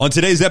On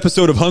today's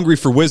episode of Hungry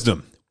for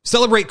Wisdom,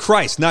 celebrate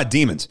Christ, not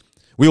demons.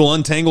 We will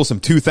untangle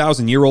some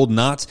 2,000-year-old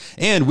knots,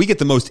 and we get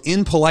the most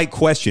impolite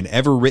question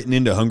ever written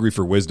into Hungry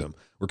for Wisdom.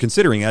 We're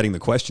considering adding the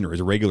questioner as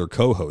a regular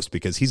co-host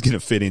because he's going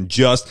to fit in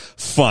just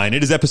fine.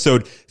 It is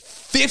episode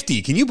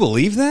 50. Can you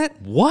believe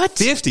that? What?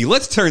 50.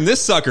 Let's turn this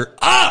sucker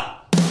up.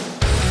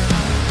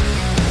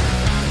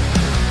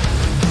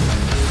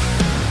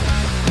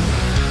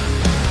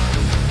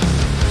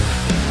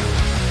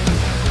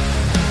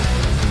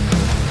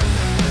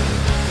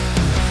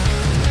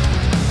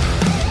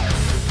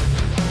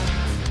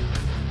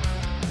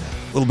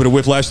 A little bit of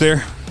whiplash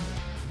there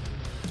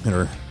at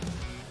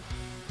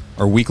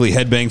our weekly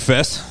headbang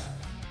fest.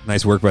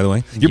 Nice work, by the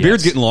way. Your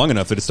beard's getting long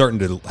enough that it's starting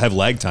to have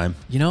lag time.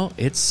 You know,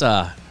 it's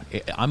I'm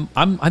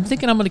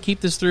thinking I'm going to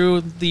keep this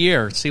through the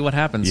year, see what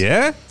happens.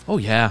 Yeah? Oh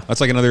yeah. That's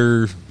like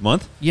another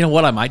month? You know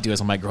what I might do is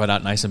I might grow it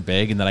out nice and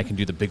big, and then I can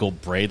do the big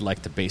old braid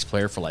like the bass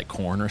player for like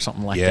corn or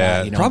something like that.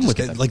 Yeah. You know, problem with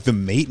that, like the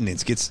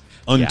maintenance gets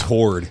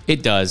untoward. Yeah,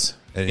 it does.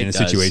 In a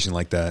situation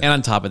like that. And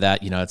on top of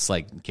that, you know, it's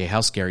like, okay,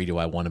 how scary do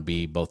I want to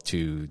be both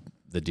to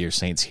the dear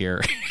saints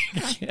here?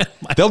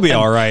 They'll be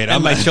all right.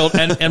 And my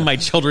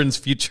children's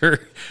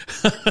future.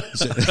 Talking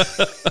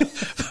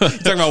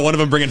about one of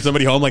them bringing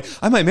somebody home like,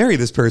 I might marry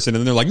this person.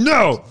 And then they're like,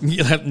 no.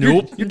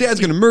 Nope. Your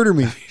dad's going to murder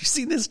me. You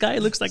see this guy? He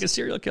looks like a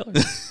serial killer.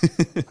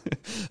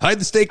 Hide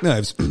the steak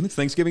knives. It's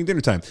Thanksgiving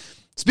dinner time.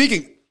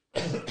 Speaking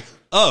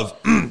of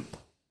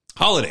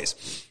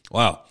holidays.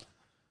 Wow.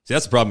 See,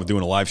 that's the problem with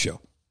doing a live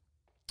show.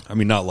 I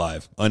mean, not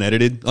live,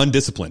 unedited,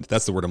 undisciplined.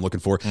 That's the word I'm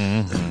looking for.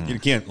 Mm-hmm. You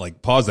can't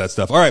like pause that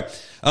stuff. All right.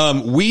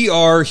 We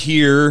are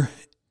here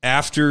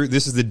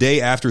this is the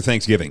day after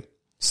Thanksgiving.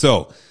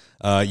 So,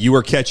 you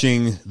are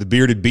catching the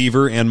bearded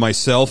beaver and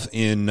myself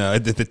in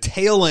at the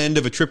tail end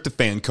of a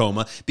tryptophan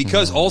coma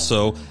because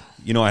also,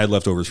 you know, I had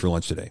leftovers for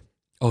lunch today.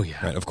 Oh,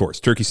 yeah. Right, of course.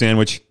 Turkey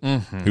sandwich.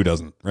 Mm-hmm. Who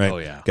doesn't, right? Oh,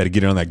 yeah. Got to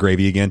get it on that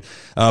gravy again.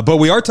 But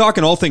we are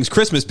talking all things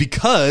Christmas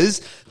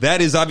because that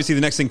is obviously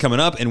the next thing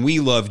coming up, and we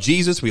love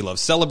Jesus. We love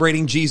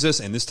celebrating Jesus,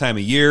 and this time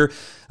of year,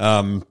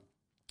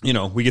 you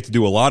know, we get to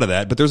do a lot of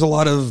that, but there's a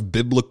lot of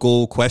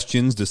biblical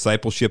questions,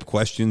 discipleship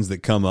questions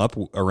that come up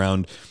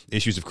around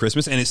issues of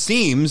Christmas, and it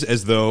seems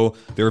as though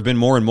there have been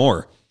more and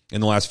more in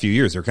the last few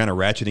years. They're kind of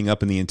ratcheting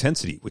up in the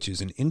intensity, which is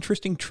an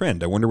interesting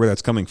trend. I wonder where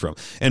that's coming from.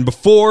 And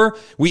before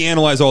we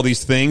analyze all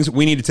these things,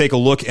 we need to take a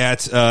look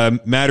at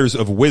matters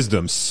of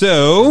wisdom.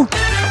 So,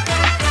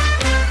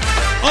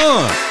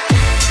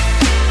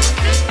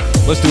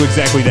 let's do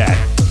exactly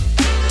that.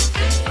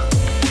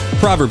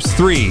 Proverbs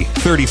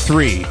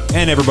 3:33,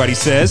 and everybody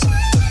says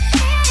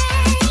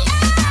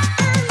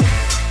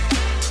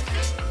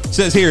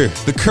here,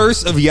 the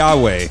curse of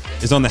Yahweh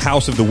is on the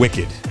house of the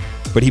wicked,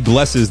 but he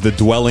blesses the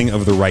dwelling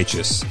of the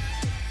righteous.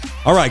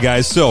 All right,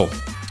 guys, so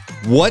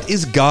what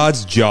is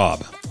God's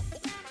job?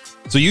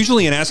 So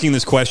usually in asking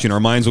this question, our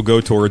minds will go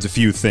towards a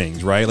few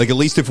things, right? Like at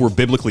least if we're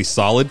biblically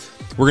solid,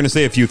 we're going to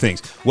say a few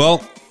things.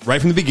 Well,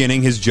 right from the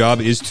beginning, his job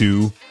is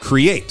to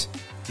create.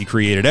 He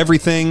created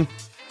everything,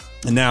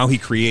 and now he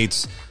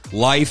creates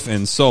life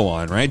and so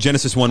on, right?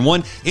 Genesis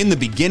 1:1, in the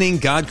beginning,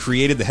 God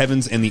created the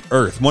heavens and the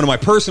earth. One of my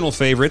personal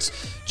favorites,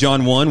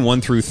 John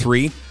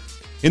 1:1-3.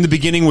 In the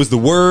beginning was the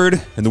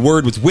Word, and the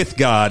Word was with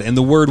God, and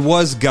the Word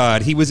was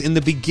God. He was in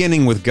the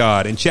beginning with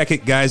God. And check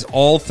it, guys,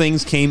 all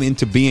things came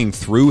into being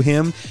through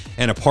him,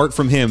 and apart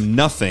from him,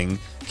 nothing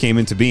came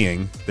into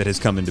being that has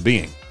come into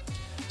being.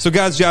 So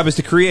God's job is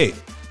to create.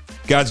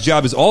 God's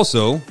job is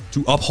also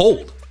to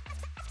uphold.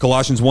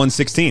 Colossians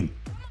 1:16.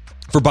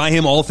 For by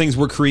him all things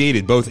were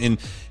created, both in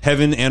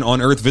heaven and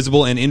on earth,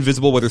 visible and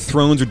invisible, whether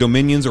thrones or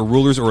dominions or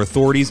rulers or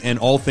authorities, and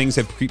all things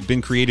have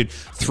been created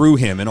through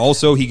him. And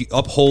also he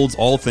upholds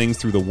all things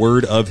through the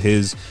word of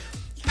his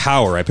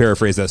power. I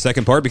paraphrase that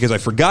second part because I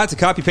forgot to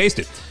copy paste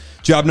it.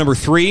 Job number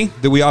 3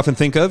 that we often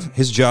think of,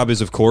 his job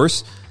is, of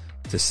course,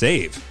 to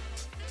save.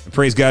 And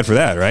praise God for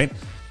that, right?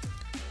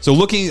 So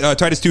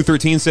Titus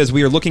 2:13 says,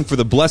 we are looking for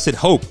the blessed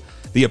hope,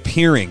 the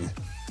appearing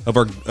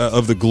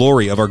of the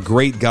glory of our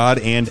great God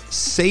and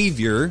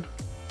Savior,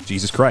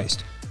 Jesus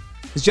Christ.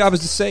 His job is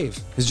to save.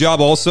 His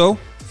job also,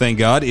 thank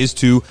God, is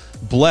to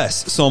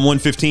bless. Psalm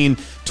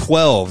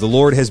 115:12. The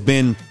Lord has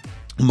been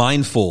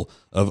mindful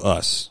of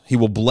us. He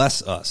will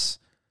bless us.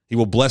 He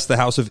will bless the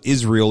house of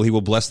Israel. He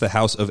will bless the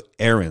house of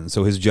Aaron.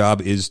 So his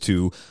job is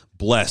to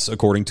bless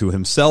according to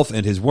himself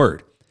and his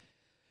word.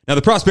 Now,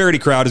 the prosperity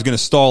crowd is going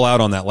to stall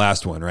out on that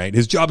last one, right?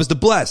 His job is to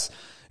bless.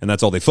 And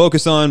that's all they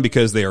focus on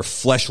because they are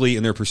fleshly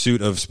in their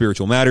pursuit of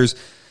spiritual matters.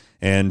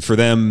 And for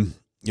them,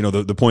 you know,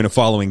 the point of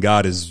following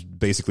God is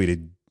basically to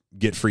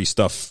get free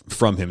stuff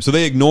from him. So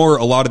they ignore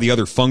a lot of the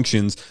other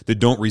functions that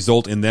don't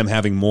result in them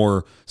having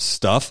more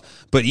stuff.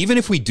 But even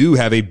if we do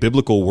have a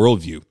biblical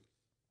worldview,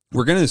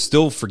 we're going to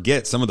still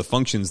forget some of the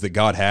functions that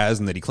God has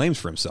and that he claims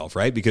for himself,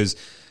 right? Because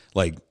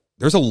like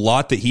there's a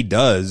lot that he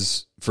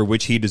does for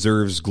which he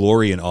deserves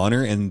glory and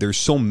honor. And there's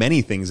so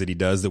many things that he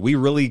does that we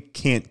really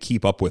can't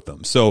keep up with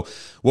them. So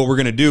what we're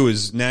going to do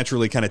is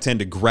naturally kind of tend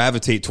to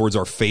gravitate towards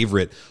our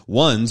favorite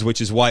ones,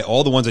 which is why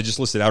all the ones I just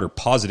listed out are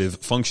positive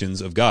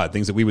functions of God,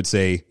 things that we would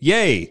say,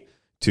 yay,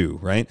 too,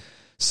 right?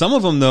 Some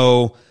of them,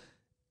 though,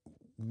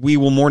 we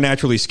will more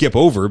naturally skip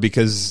over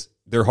because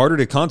they're harder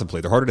to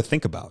contemplate. They're harder to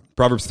think about.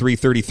 Proverbs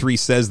 3:33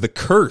 says, the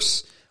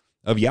curse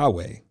of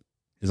Yahweh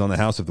is on the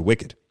house of the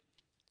wicked.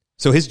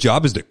 So his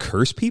job is to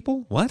curse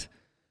people? What?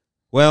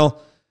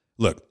 Well,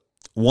 look,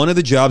 one of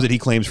the jobs that he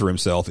claims for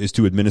himself is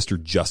to administer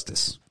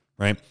justice,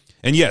 right?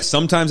 And yes,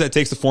 sometimes that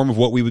takes the form of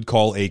what we would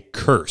call a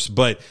curse.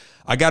 But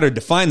I got to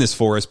define this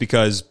for us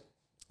because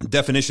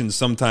definitions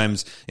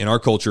sometimes in our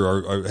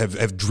culture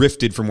have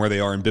drifted from where they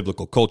are in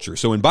biblical culture.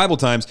 So in Bible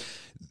times,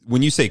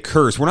 when you say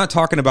curse, we're not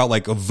talking about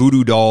like a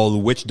voodoo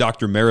doll, witch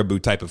Dr. Marabou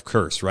type of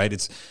curse, right?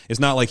 It's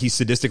not like he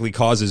sadistically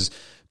causes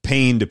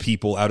pain to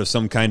people out of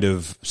some kind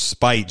of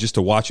spite just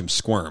to watch him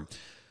squirm.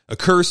 A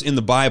curse in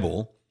the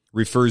Bible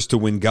refers to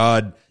when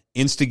God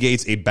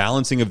instigates a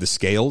balancing of the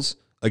scales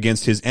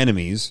against his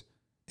enemies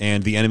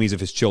and the enemies of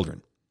his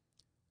children.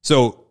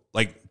 So,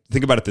 like,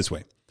 think about it this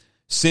way.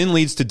 Sin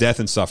leads to death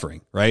and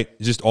suffering, right?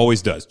 It just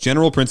always does.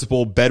 General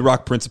principle,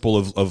 bedrock principle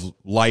of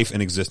life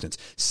and existence.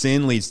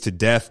 Sin leads to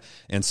death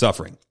and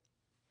suffering.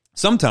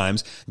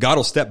 Sometimes God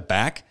will step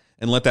back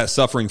and let that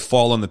suffering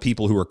fall on the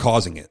people who are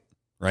causing it,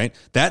 right?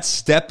 That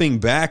stepping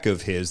back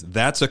of his,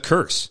 that's a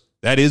curse.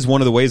 That is one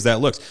of the ways that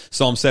looks.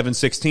 Psalm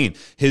 7:16.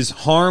 His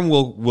harm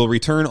will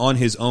return on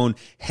his own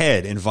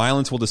head, and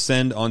violence will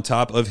descend on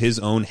top of his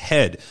own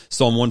head.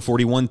 Psalm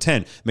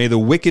 141:10. May the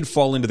wicked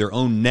fall into their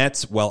own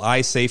nets while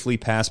I safely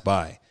pass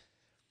by.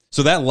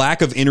 So that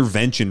lack of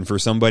intervention for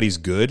somebody's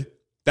good,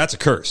 that's a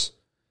curse.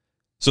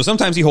 So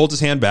sometimes he holds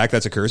his hand back,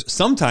 that's a curse.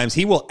 Sometimes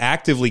he will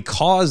actively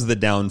cause the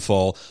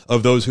downfall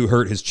of those who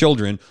hurt his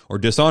children or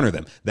dishonor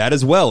them. That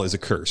as well is a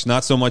curse,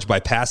 not so much by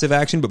passive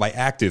action, but by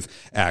active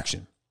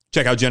action.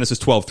 Check out Genesis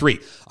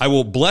 12:3. I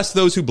will bless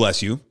those who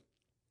bless you,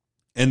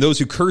 and those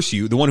who curse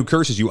you, the one who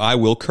curses you, I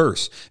will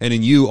curse. And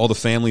in you, all the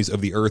families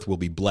of the earth will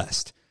be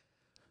blessed.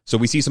 So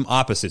we see some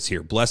opposites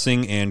here,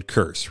 blessing and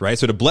curse, right?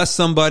 So to bless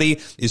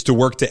somebody is to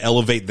work to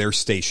elevate their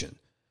station.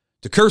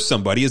 To curse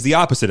somebody is the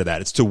opposite of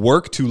that. It's to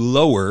work to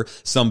lower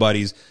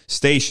somebody's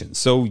station.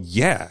 So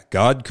yeah,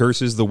 God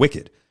curses the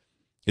wicked.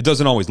 It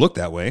doesn't always look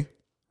that way,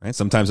 right?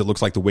 Sometimes it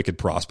looks like the wicked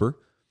prosper.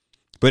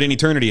 But in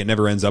eternity, it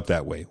never ends up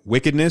that way.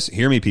 Wickedness,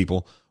 hear me,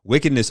 people,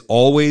 wickedness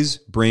always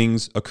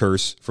brings a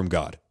curse from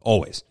God.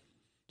 Always.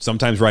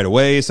 Sometimes right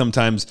away.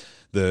 Sometimes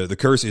the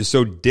curse is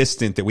so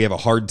distant that we have a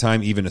hard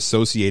time even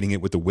associating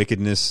it with the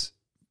wickedness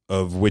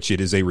of which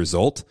it is a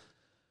result.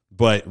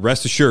 But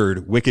rest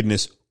assured,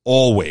 wickedness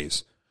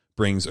always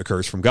brings a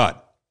curse from God.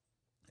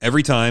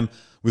 Every time,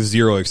 with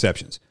zero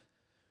exceptions.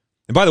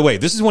 And by the way,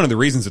 this is one of the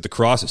reasons that the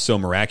cross is so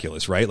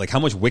miraculous, right? Like, how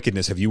much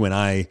wickedness have you and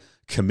I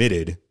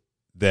committed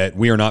that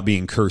we are not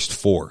being cursed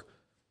for?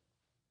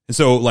 And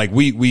so, like,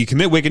 we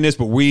commit wickedness,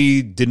 but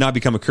we did not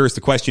become a curse.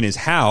 The question is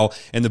how,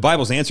 and the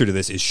Bible's answer to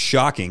this is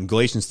shocking.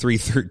 Galatians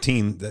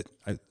 3:13, that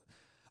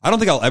I don't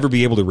think I'll ever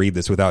be able to read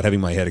this without having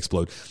my head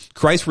explode.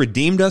 Christ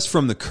redeemed us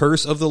from the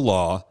curse of the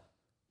law,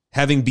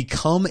 having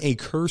become a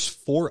curse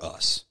for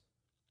us.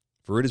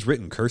 For it is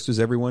written, cursed is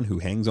everyone who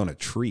hangs on a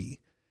tree.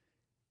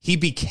 He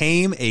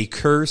became a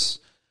curse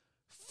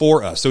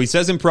for us. So he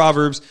says in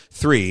Proverbs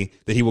 3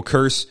 that he will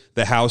curse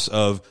the house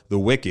of the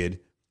wicked.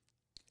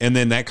 And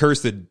then that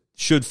curse that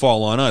should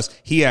fall on us,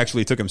 he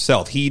actually took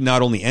himself. He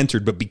not only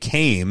entered, but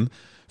became,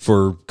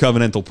 for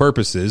covenantal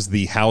purposes,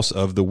 the house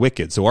of the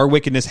wicked. So our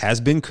wickedness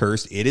has been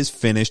cursed. It is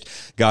finished.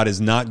 God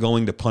is not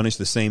going to punish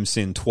the same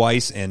sin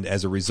twice. And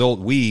as a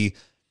result, we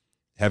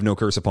have no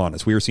curse upon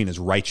us. We are seen as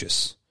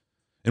righteous.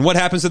 And what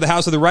happens to the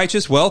house of the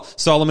righteous? Well,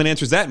 Solomon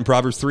answers that in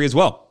Proverbs 3 as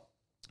well.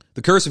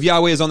 The curse of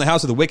Yahweh is on the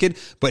house of the wicked,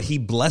 but he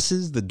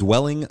blesses the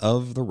dwelling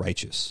of the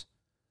righteous.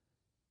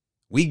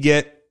 We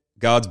get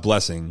God's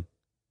blessing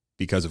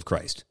because of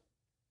Christ.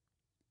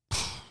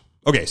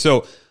 Okay,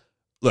 so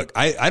look,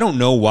 I don't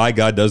know why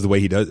God does the way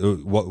he does,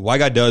 why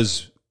God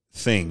does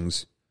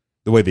things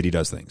the way that he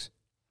does things,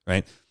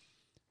 right?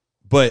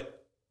 But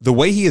the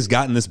way he has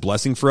gotten this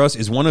blessing for us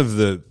is one of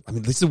the, I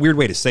mean, this is a weird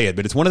way to say it,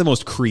 but it's one of the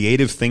most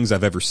creative things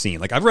I've ever seen.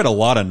 Like, I've read a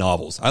lot of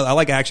novels. I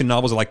like action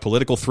novels. I like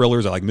political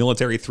thrillers. I like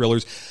military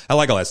thrillers. I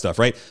like all that stuff,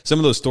 right? Some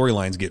of those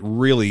storylines get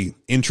really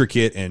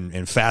intricate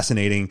and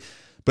fascinating,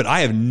 but I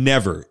have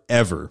never,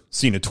 ever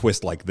seen a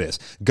twist like this.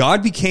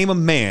 God became a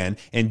man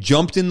and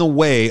jumped in the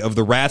way of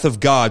the wrath of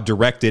God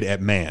directed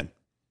at man.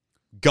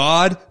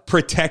 God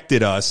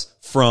protected us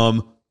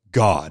from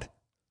God.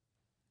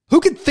 Who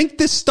could think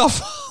this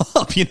stuff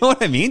up? You know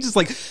what I mean? Just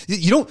like,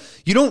 you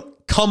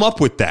don't come up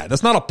with that.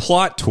 That's not a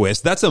plot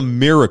twist. That's a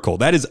miracle.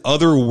 That is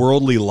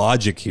otherworldly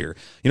logic here.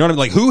 You know what I mean?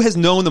 Like, who has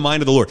known the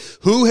mind of the Lord?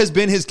 Who has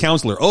been his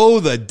counselor? Oh,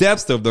 the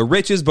depths of the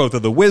riches, both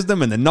of the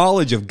wisdom and the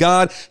knowledge of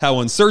God. How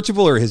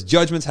unsearchable are his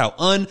judgments. How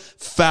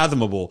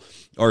unfathomable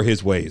are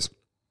his ways.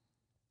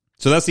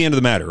 So that's the end of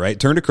the matter, right?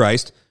 Turn to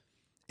Christ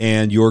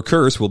and your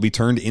curse will be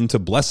turned into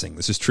blessing.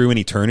 This is true in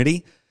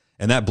eternity.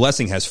 And that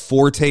blessing has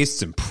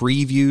foretastes and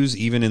previews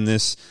even in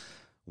this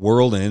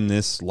world and in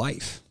this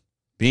life.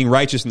 Being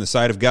righteous in the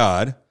sight of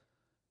God,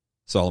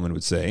 Solomon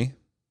would say,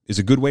 is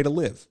a good way to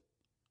live.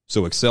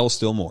 So excel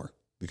still more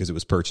because it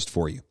was purchased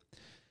for you.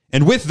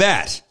 And with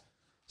that,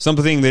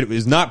 something that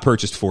is not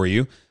purchased for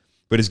you,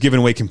 but is given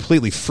away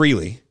completely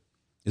freely,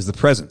 is the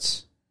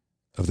presence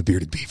of the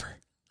bearded beaver.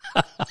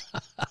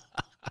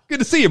 Good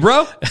to see you,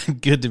 bro.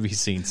 Good to be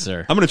seen,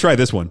 sir. I'm going to try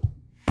this one.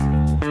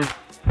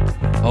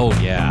 Oh,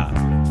 yeah.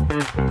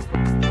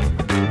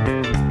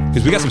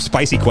 Because we got some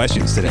spicy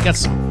questions today. We got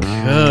some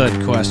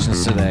good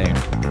questions today.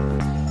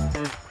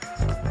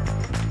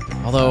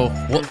 Although,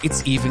 well,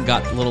 it's even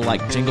got a little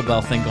like jingle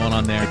bell thing going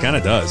on there. It kind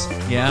of does.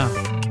 Yeah.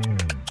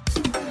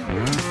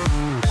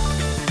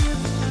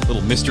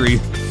 Little mystery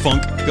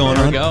funk going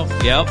There on. we go.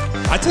 Yep.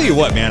 I tell you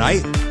what, man,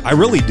 I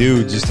really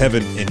do just have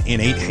an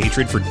innate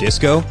hatred for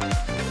disco.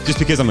 Just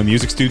because I'm a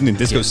music student and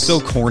disco's so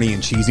corny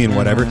and cheesy and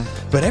whatever.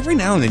 But every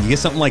now and then you get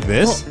something like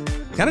this,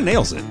 kind of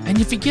nails it. And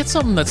if you get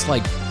something that's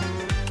like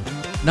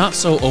not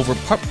so over,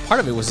 part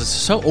of it was it's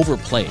so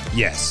overplayed.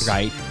 Yes.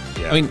 Right?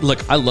 Yeah. I mean,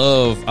 look, I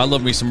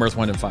love me some Earth,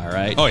 Wind, and Fire,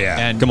 right? Oh, yeah.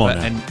 And, Come on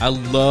now. And I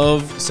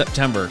love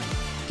September.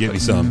 Give me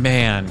some.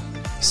 Man,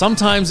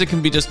 sometimes it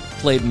can be just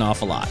played an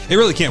awful lot. It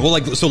really can't. Well,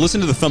 like, so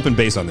listen to the thumping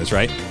bass on this,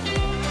 right?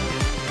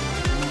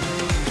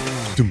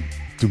 Dum,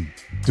 dum,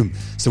 dum.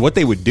 So what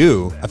they would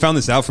do, I found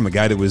this out from a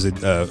guy that was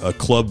a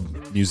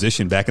club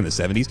musician back in the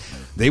 70s.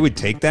 They would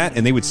take that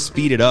and they would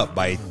speed it up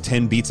by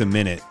 10 beats a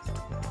minute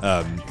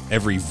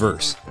every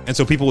verse. And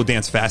so people would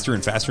dance faster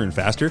and faster and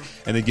faster,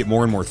 and they'd get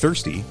more and more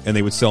thirsty, and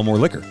they would sell more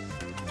liquor.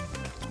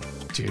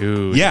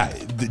 Dude. Yeah,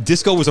 the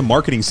disco was a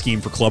marketing scheme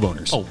for club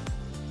owners. Oh,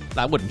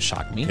 that wouldn't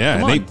shock me.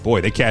 Yeah, Come and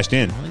on. they cashed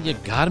in. Well, you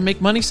got to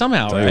make money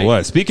somehow, Tell right? you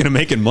what, speaking of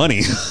making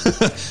money,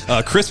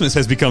 Christmas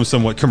has become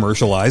somewhat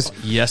commercialized.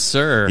 Yes,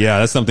 sir. Yeah,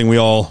 that's something we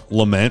all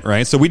lament,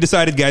 right? So we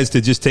decided, guys,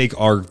 to just take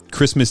our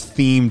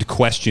Christmas-themed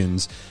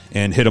questions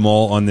and hit them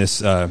all on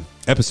this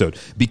episode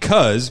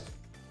because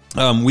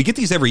we get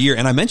these every year.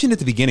 And I mentioned at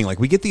the beginning, like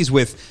we get these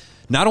with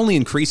not only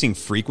increasing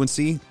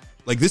frequency.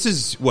 Like this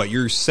is what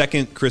your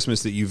second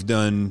Christmas that you've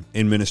done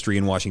in ministry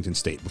in Washington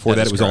State. Before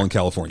that, it was all in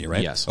California,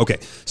 right? Yes. Okay.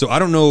 So I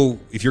don't know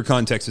if your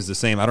context is the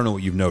same. I don't know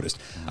what you've noticed.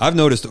 I've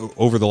noticed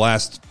over the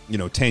last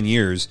 10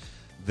 years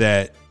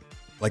that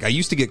like I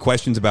used to get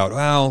questions about,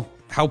 well,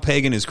 how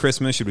pagan is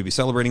Christmas? Should we be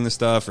celebrating this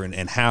stuff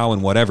and how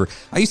and whatever?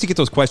 I used to get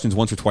those questions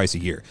once or twice a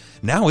year.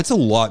 Now it's a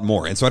lot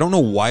more. And so I don't know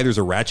why there's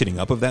a ratcheting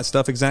up of that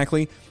stuff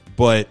exactly,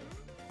 but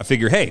I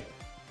figure, hey,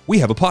 we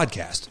have a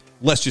podcast.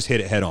 Let's just hit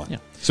it head on. Yeah.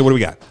 So what do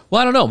we got?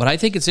 Well, I don't know, but I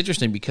think it's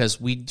interesting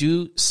because we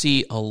do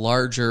see a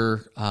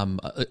larger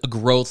a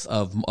growth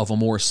of a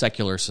more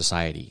secular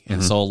society.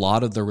 And so a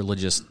lot of the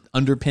religious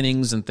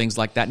underpinnings and things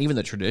like that, and even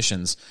the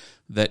traditions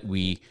that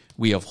we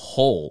have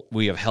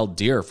held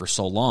dear for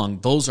so long,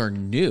 those are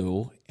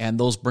new, and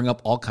those bring up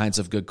all kinds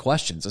of good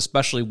questions,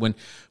 especially when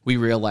we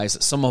realize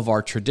that some of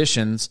our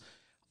traditions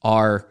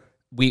are,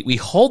 we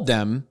hold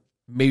them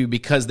maybe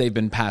because they've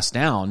been passed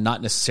down,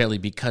 not necessarily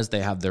because they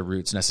have their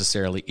roots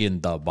necessarily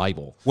in the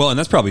Bible. Well, and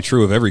that's probably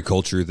true of every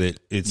culture that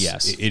it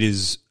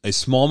is a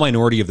small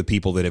minority of the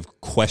people that have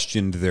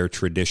questioned their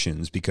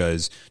traditions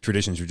because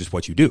traditions are just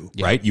what you do,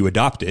 right? You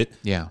adopt it,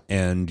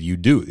 and you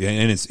do.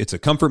 And it's a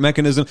comfort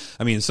mechanism.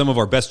 I mean, some of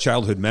our best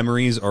childhood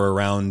memories are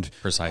around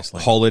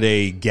precisely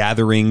holiday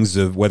gatherings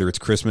of whether it's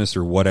Christmas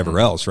or whatever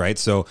else, right?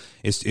 So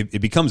it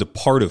becomes a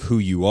part of who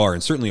you are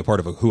and certainly a part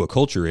of who a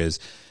culture is.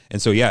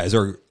 And so, yeah,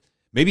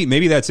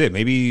 Maybe that's it.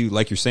 Maybe,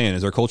 like you're saying,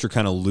 as our culture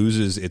kind of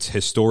loses its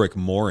historic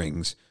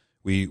moorings,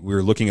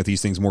 we're looking at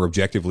these things more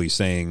objectively,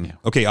 saying,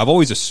 okay, I've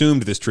always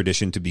assumed this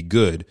tradition to be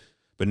good,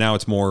 but now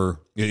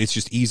it's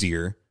just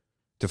easier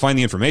to find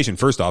the information,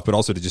 first off, but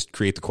also to just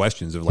create the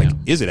questions of, like,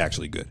 is it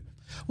actually good?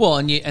 Well,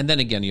 and then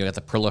again, you got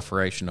the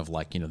proliferation of,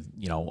 like,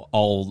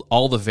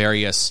 all the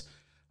various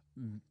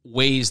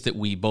ways that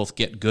we both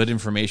get good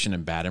information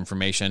and bad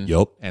information.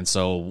 Yep. And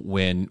so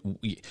when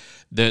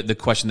the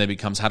question then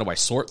becomes, how do I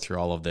sort through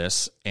all of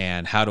this?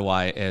 And how do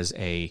I, as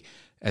a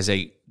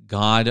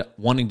God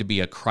wanting to be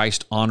a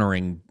Christ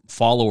honoring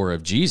follower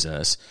of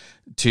Jesus,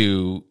 what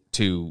do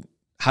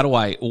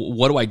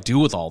I do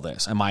with all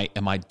this? Am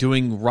I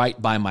doing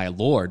right by my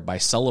Lord by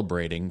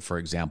celebrating, for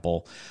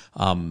example,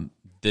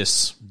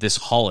 this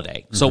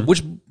holiday? So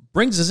which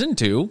brings us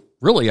into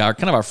really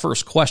our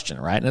first question,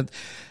 right?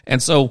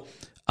 And so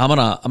I'm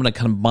gonna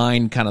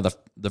combine kind of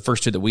the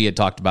first two that we had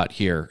talked about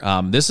here.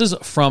 This is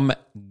from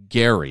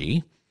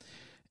Gary,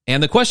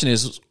 and the question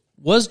is: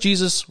 was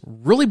Jesus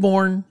really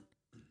born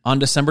on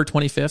December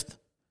 25th?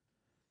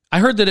 I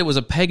heard that it was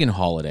a pagan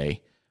holiday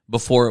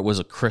before it was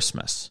a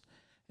Christmas.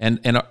 And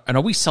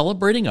are we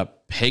celebrating a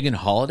pagan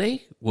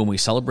holiday when we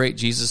celebrate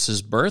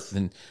Jesus' birth?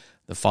 And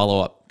the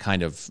follow-up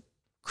kind of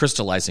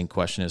crystallizing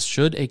question is: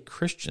 should a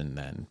Christian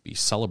then be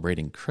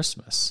celebrating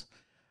Christmas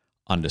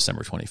on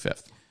December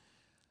 25th?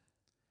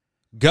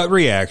 Gut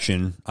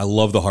reaction. I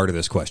love the heart of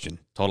this question.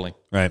 Totally.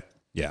 Right?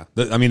 Yeah.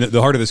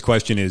 The heart of this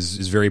question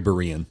is very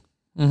Berean.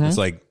 It's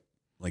like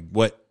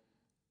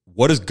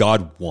what does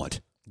God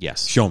want?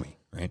 Yes. Show me,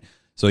 right?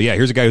 So yeah,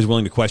 here's a guy who's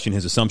willing to question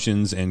his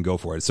assumptions and go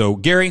for it. So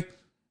Gary,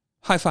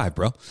 high five,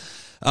 bro.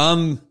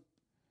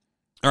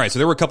 All right, so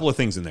there were a couple of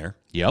things in there.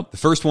 Yep. The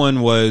first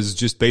one was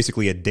just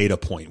basically a data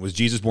point. Was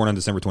Jesus born on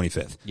December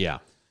 25th? Yeah.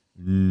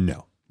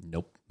 No.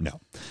 Nope. No.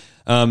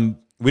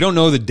 We don't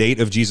know the date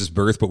of Jesus'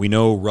 birth, but we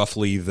know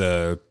roughly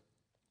the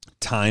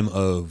time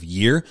of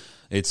year.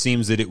 It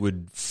seems that it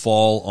would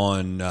fall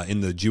on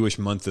in the Jewish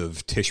month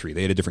of Tishri.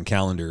 They had a different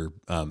calendar.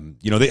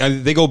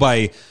 They go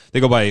by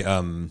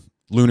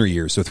lunar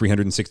years, so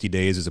 360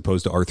 days as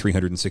opposed to our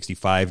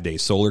 365 day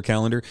solar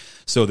calendar.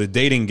 So the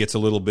dating gets a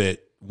little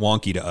bit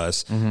wonky to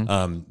us,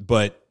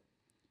 but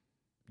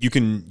you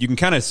can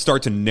kind of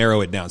start to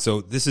narrow it down.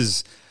 So this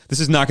is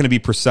not going to be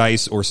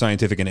precise or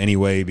scientific in any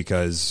way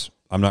because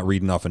I'm not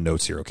reading off of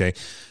notes here, okay?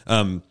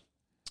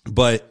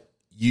 But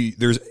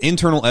there's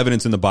internal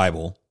evidence in the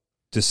Bible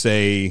to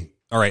say,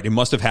 all right, it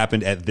must have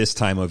happened at this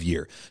time of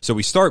year. So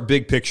we start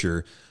big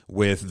picture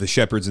with the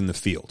shepherds in the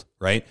field,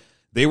 right?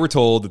 They were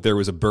told that there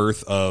was a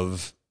birth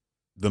of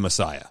the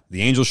Messiah.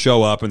 The angels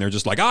show up and they're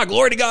just like,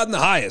 glory to God in the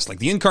highest. Like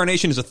the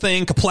incarnation is a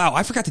thing. Kaplow.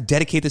 I forgot to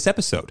dedicate this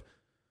episode.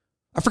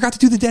 I forgot to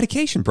do the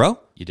dedication, bro.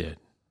 You did.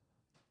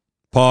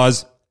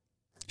 Pause.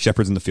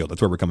 Shepherds in the field.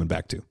 That's where we're coming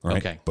back to. All right.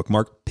 Okay.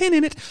 Bookmark. Pin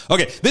in it.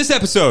 Okay. This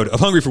episode of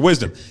Hungry for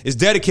Wisdom is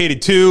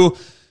dedicated to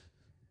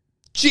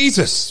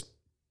Jesus.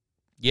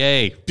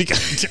 Yay.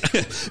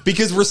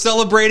 Because we're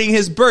celebrating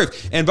his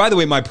birth. And by the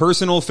way, my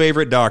personal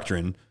favorite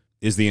doctrine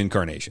is the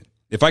incarnation.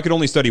 If I could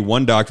only study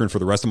one doctrine for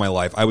the rest of my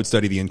life, I would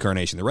study the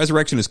incarnation. The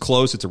resurrection is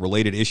close. It's a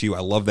related issue.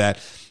 I love that.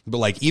 But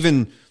like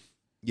even...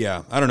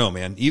 yeah, I don't know,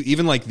 man.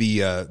 Even like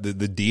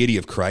the deity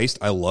of Christ,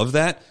 I love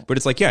that. But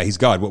it's like, yeah, he's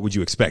God. What would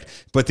you expect?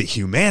 But the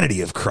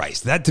humanity of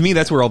Christ, that to me,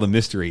 that's where all the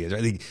mystery is.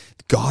 I think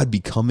God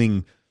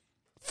becoming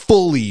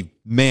fully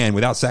man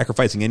without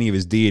sacrificing any of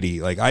his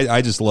deity. Like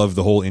I just love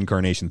the whole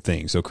incarnation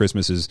thing. So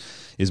Christmas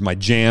is my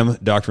jam,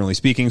 doctrinally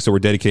speaking. So we're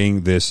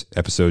dedicating this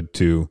episode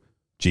to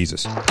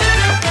Jesus.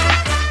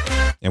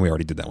 And we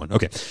already did that one.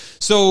 Okay.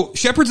 So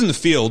shepherds in the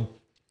field,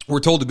 we're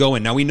told to go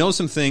in. Now, we know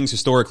some things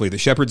historically. The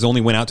shepherds only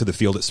went out to the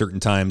field at certain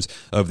times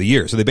of the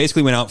year. So they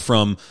basically went out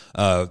from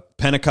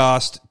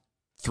Pentecost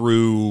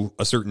through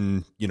a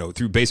certain,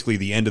 through basically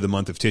the end of the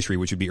month of Tishri,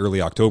 which would be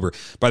early October.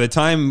 By the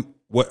time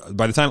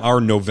our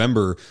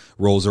November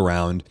rolls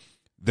around,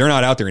 they're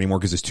not out there anymore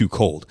because it's too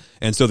cold.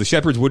 And so the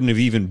shepherds wouldn't have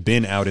even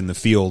been out in the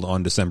field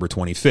on December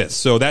 25th.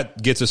 So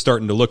that gets us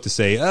starting to look to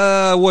say,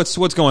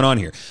 what's going on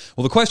here?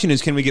 Well, the question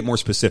is, can we get more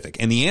specific?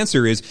 And the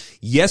answer is,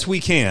 yes, we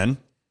can.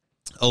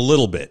 A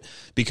little bit,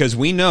 because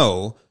we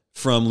know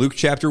from Luke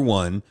chapter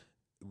 1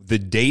 the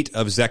date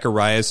of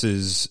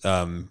Zechariah's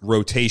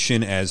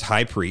rotation as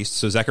high priest.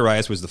 So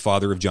Zechariah was the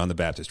father of John the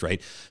Baptist,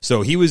 right?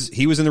 So he was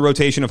in the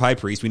rotation of high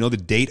priest. We know the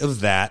date of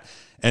that.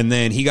 And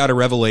then he got a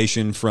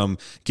revelation from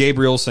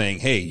Gabriel saying,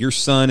 hey, your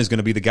son is going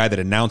to be the guy that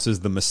announces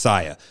the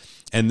Messiah.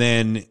 And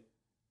then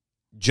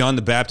John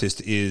the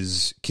Baptist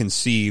is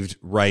conceived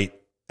right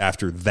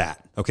after that.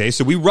 Okay,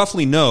 so we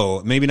roughly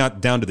know, maybe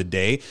not down to the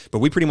day, but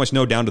we pretty much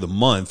know down to the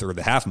month or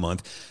the half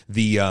month,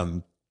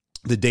 the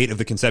date of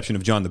the conception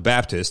of John the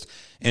Baptist,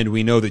 and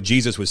we know that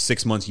Jesus was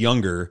 6 months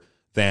younger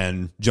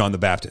than John the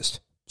Baptist.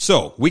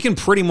 So we can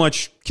pretty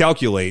much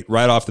calculate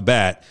right off the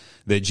bat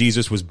that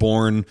Jesus was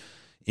born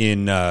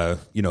in the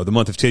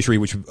month of Tishri,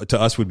 which to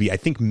us would be, I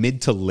think,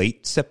 mid to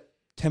late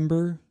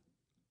September,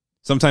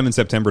 sometime in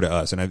September to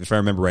us, and if I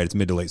remember right, it's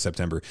mid to late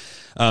September.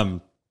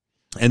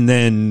 And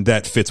then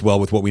that fits well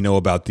with what we know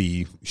about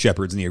the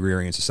shepherds and the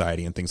agrarian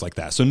society and things like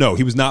that. So no,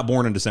 he was not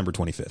born on December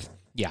 25th.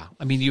 Yeah,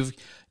 I mean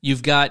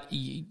you've got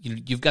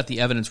the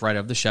evidence right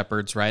of the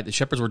shepherds, right? The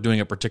shepherds were doing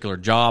a particular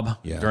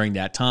job during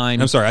that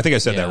time. I'm sorry, I think I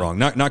said that wrong.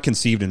 Not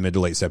conceived in mid to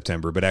late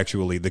September, but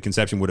actually the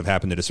conception would have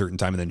happened at a certain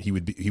time, and then he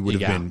would have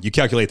been. You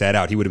calculate that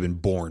out, he would have been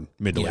born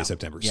mid to late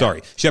September. Yeah.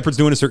 Sorry, shepherds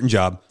doing a certain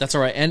job. That's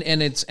all right,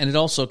 and it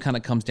also kind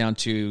of comes down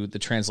to the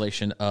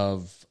translation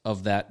of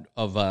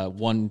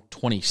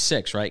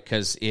 126, right?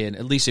 Because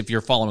at least if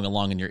you're following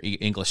along in your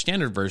English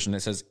Standard Version, it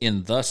says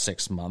in the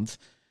 6th month,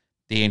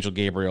 the angel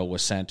Gabriel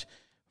was sent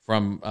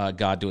from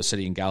God to a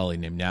city in Galilee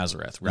named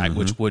Nazareth, right? Mm-hmm.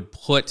 Which would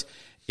put,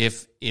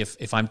 if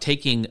I'm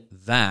taking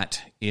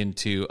that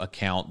into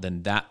account,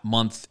 then that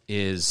month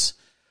is,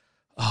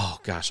 oh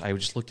gosh, I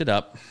just looked it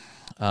up.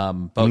 But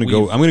I'm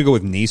gonna go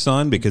with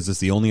Nisan because it's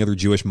the only other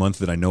Jewish month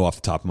that I know off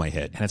the top of my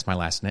head, and it's my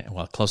last name.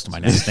 Well, close to my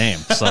last name,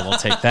 so we'll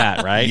take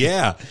that, right?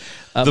 Yeah,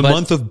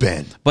 month of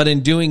Ben. But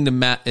in doing the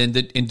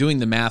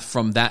math,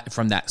 from that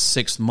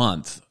 6th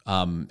month,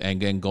 and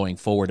then going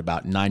forward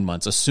about 9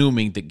 months,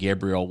 assuming that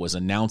Gabriel was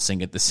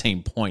announcing at the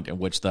same point in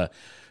which the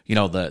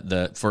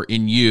for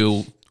in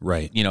you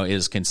right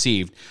is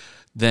conceived.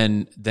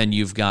 Then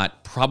you've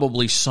got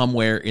probably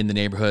somewhere in the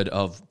neighborhood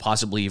of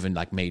possibly even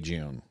like May,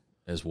 June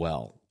as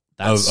well.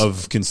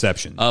 Of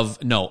conception. Of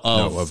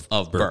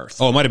birth.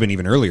 Oh, it might have been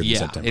even earlier than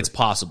September. It's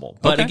possible.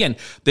 But again,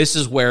 this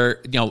is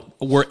where,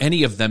 were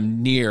any of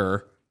them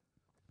near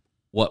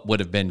what would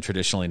have been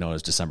traditionally known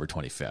as December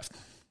 25th?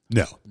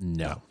 No.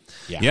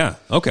 Yeah.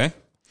 Okay.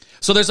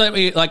 So there's,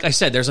 like I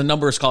said, there's a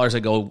number of scholars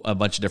that go a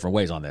bunch of different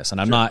ways on this. And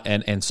I'm not,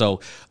 and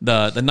so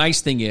the nice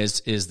thing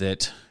is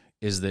that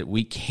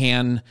we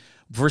can,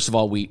 first of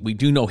all, we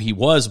do know he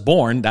was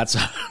born. That's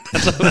a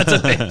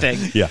big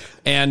thing. Yeah.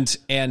 And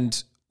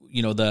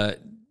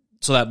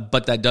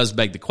But that does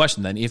beg the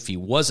question then, if he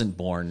wasn't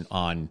born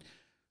on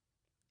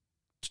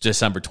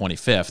December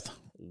 25th,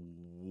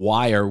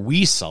 why are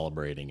we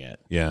celebrating it?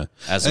 Yeah.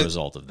 As a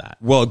result of that.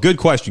 Well, good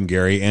question,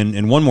 Gary.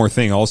 And one more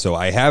thing also,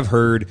 I have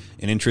heard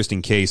an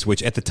interesting case,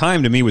 which at the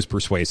time to me was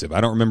persuasive.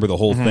 I don't remember the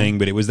whole thing,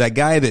 but it was that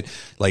guy that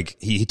like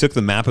he took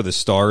the map of the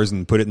stars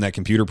and put it in that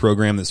computer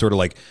program that sort of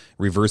like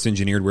reverse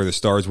engineered where the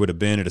stars would have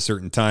been at a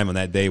certain time on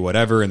that day,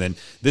 whatever. And then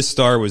this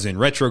star was in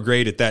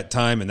retrograde at that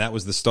time, and that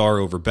was the star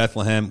over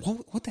Bethlehem.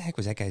 What the heck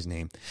was that guy's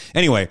name?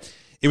 Anyway,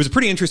 it was a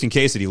pretty interesting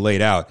case that he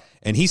laid out.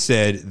 And he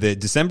said that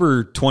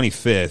December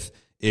 25th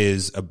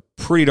is a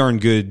pretty darn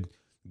good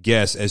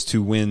guess as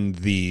to when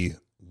the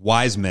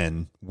wise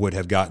men would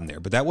have gotten there.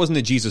 But that wasn't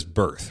at Jesus'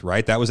 birth,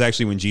 right? That was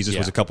actually when Jesus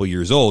was a couple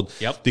years old.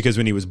 Yep. Because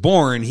when he was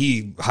born,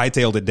 he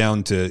hightailed it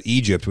down to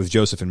Egypt with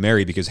Joseph and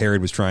Mary because Herod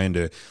was trying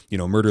to,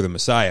 murder the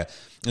Messiah.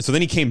 And so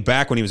then he came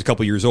back when he was a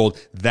couple years old.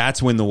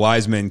 That's when the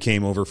wise men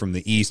came over from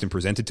the east and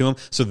presented to him.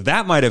 So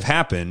that might have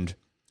happened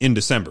in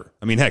December.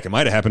 I mean, heck, it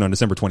might have happened on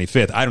December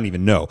 25th. I don't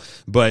even know.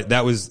 But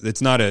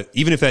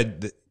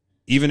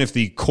even if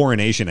the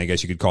coronation, I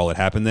guess you could call it,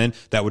 happened then,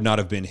 that would not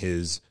have been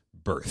his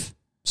birth.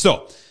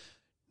 So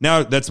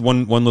now that's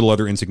one little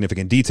other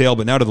insignificant detail,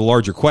 but now to the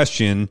larger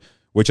question,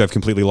 which I've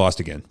completely lost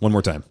again. One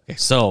more time. Okay,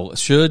 so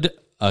should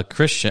a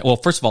Christian, well,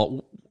 first of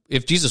all,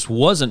 if Jesus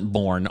wasn't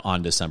born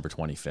on December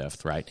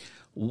 25th, right,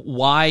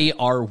 why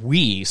are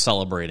we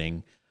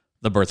celebrating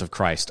the birth of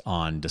Christ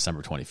on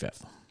December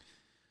 25th?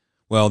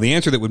 Well, the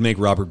answer that would make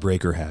Robert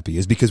Breaker happy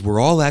is because we're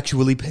all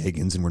actually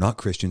pagans and we're not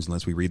Christians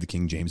unless we read the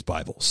King James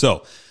Bible.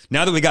 So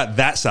now that we got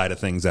that side of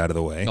things out of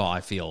the way,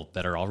 I feel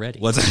better already.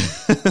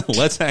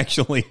 Let's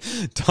actually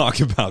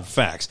talk about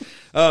facts.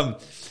 So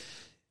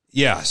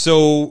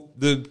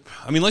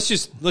let's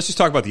just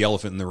talk about the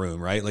elephant in the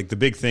room, right? Like the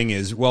big thing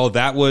is, well,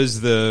 that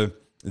was the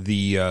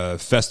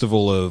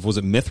festival of, was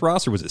it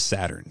Mithras or was it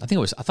Saturn? I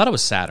thought it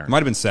was Saturn. It might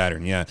have been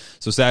Saturn, yeah.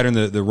 So Saturn,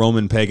 the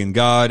Roman pagan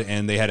god,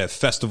 and they had a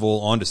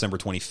festival on December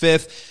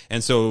 25th.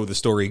 And so the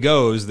story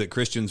goes that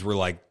Christians were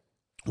like,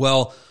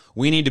 well,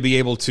 we need to be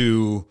able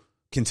to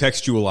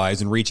contextualize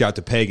and reach out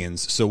to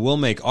pagans. So we'll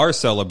make our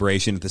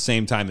celebration at the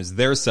same time as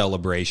their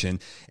celebration,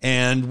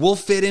 and we'll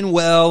fit in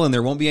well, and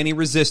there won't be any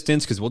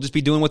resistance because we'll just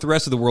be doing what the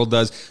rest of the world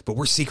does, but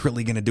we're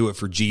secretly going to do it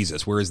for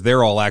Jesus, whereas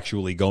they're all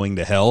actually going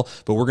to hell,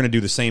 but we're going to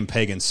do the same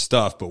pagan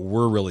stuff, but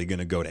we're really going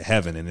to go to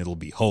heaven, and it'll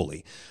be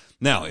holy.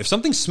 Now, if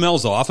something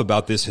smells off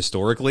about this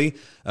historically,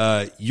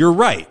 you're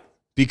right,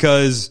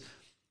 because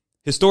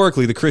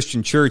historically the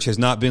Christian church has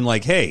not been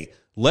like, hey,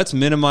 let's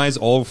minimize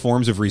all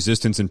forms of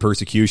resistance and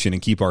persecution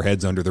and keep our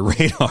heads under the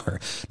radar.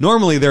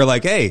 Normally, they're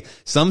like, hey,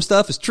 some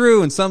stuff is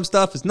true and some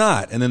stuff is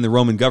not. And then the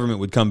Roman government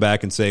would come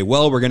back and say,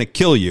 well, we're going to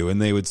kill you.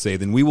 And they would say,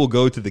 then we will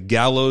go to the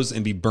gallows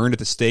and be burned at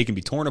the stake and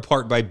be torn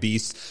apart by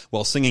beasts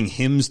while singing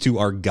hymns to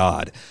our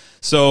God.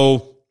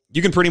 So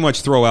you can pretty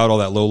much throw out all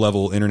that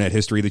low-level internet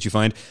history that you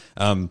find.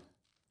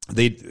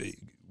 We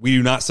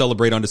do not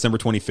celebrate on December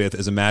 25th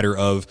as a matter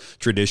of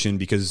tradition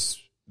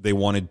because they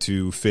wanted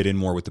to fit in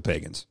more with the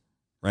pagans.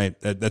 Right,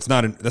 that's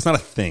not a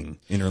thing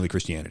in early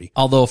Christianity.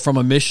 Although, from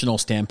a missional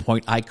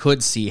standpoint, I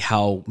could see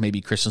how maybe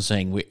Christians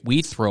saying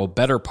we throw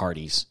better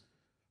parties.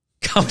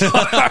 Come to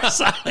our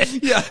side.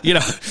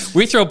 Yeah,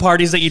 we throw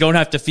parties that you don't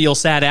have to feel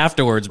sad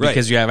afterwards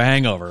because you have a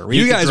hangover.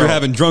 You guys are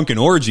having drunken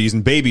orgies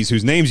and babies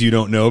whose names you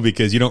don't know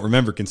because you don't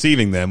remember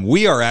conceiving them.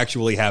 We are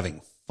actually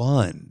having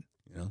fun.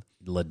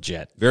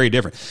 Legit, very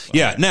different.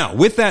 Yeah. Now,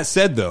 with that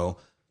said, though,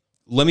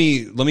 let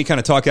me kind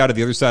of talk out of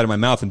the other side of my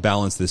mouth and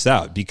balance this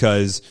out,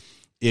 because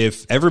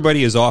if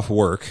everybody is off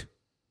work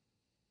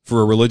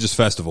for a religious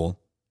festival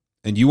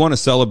and you want to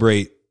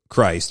celebrate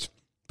Christ,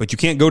 but you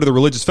can't go to the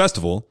religious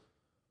festival,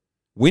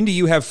 when do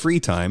you have free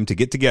time to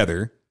get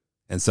together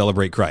and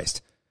celebrate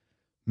Christ?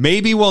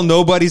 Maybe while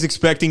nobody's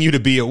expecting you to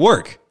be at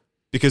work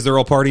because they're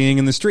all partying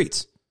in the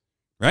streets,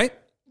 right?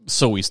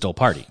 So we still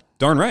party.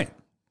 Darn right.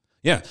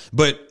 Yeah,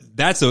 but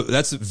that's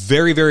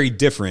very, very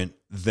different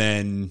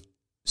than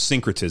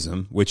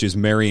syncretism, which is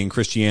marrying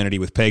Christianity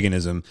with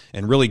paganism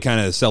and really kind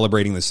of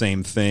celebrating the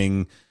same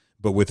thing,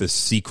 but with a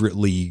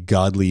secretly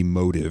godly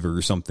motive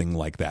or something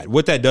like that.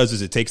 What that does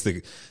is it takes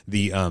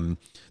the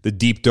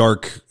deep,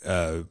 dark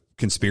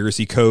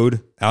conspiracy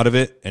code out of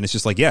it, and it's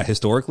just like, yeah,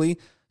 historically,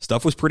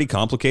 stuff was pretty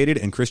complicated,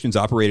 and Christians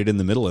operated in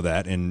the middle of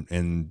that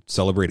and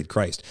celebrated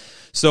Christ.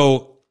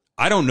 So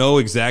I don't know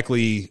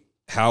exactly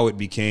how it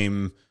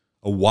became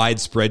a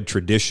widespread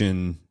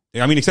tradition.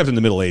 I mean, except in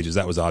the Middle Ages,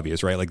 that was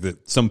obvious, right? Like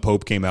some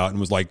pope came out and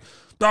was like,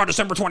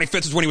 December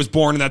 25th is when he was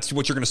born, and that's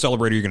what you're going to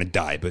celebrate or you're going to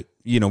die. But,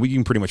 we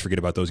can pretty much forget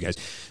about those guys.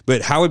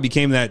 But how it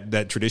became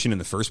that tradition in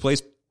the first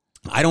place,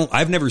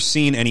 I've never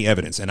seen any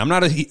evidence. And I'm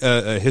not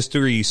a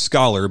history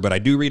scholar, but I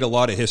do read a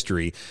lot of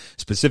history,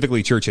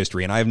 specifically church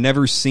history. And I've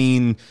never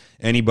seen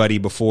anybody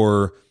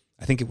before,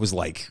 I think it was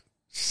like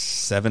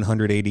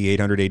 700 AD,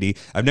 800 AD.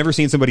 I've never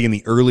seen somebody in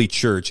the early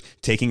church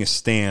taking a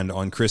stand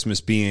on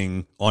Christmas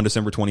being on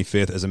December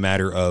 25th as a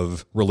matter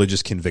of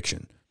religious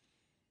conviction.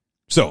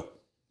 So,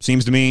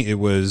 seems to me it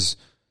was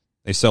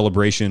a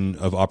celebration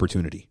of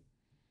opportunity.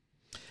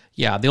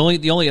 Yeah, the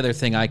only other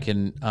thing I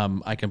can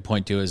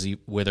point to is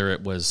whether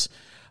it was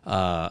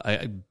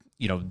having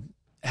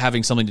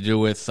something to do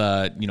with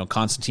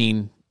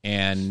Constantine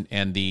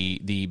and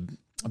the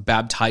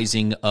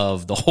baptizing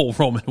of the whole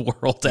Roman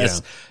world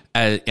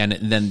and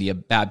then the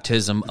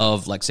baptism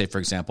of, like, say, for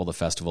example, the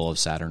festival of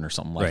Saturn or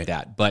something like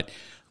that. But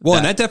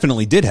and that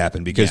definitely did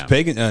happen because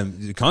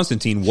pagan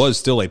Constantine was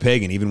still a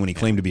pagan even when he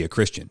claimed to be a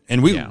Christian.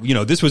 And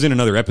this was in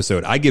another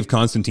episode. I give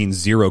Constantine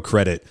zero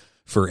credit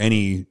for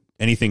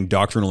anything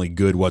doctrinally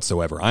good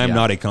whatsoever. I am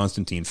not a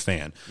Constantine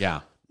fan.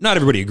 Yeah. Not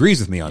everybody agrees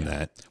with me on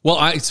that. Well,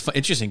 it's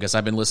interesting because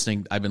I've been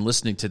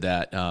listening to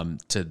that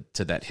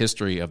to that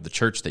history of the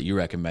church that you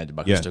recommended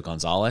by Justo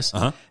Gonzalez,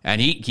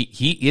 and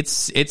he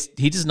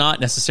does not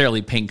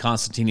necessarily paint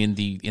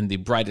Constantine in the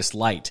brightest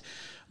light,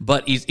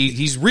 but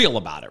he's real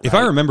about it. Right? If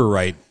I remember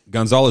right,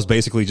 Gonzalez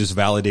basically just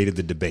validated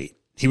the debate.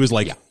 He was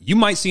like, "You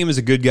might see him as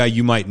a good guy,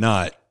 you might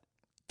not.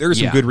 There are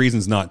some good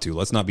reasons not to.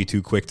 Let's not be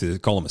too quick to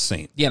call him a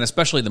saint." Yeah, and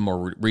especially the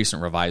more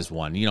recent revised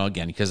one,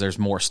 again, because there's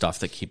more stuff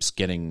that keeps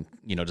getting,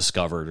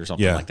 discovered or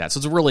something like that. So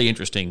it's really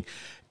interesting.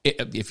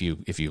 If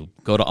you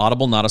go to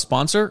Audible, not a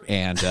sponsor,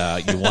 and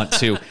you want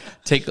to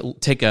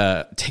take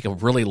a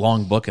really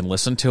long book and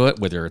listen to it,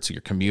 whether it's your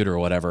commute or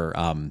whatever,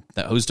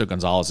 that Justo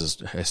Gonzalez's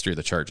History of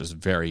the Church is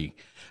very,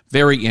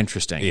 very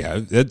interesting.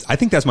 Yeah, I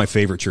think that's my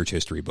favorite church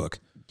history book.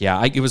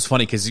 Yeah, it was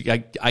funny because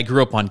I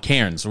grew up on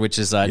Cairns, which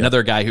is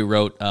another guy who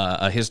wrote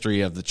a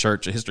history of the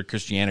church, a history of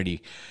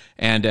Christianity,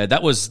 and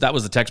that was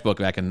the textbook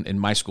back in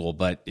my school.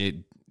 But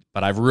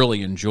I've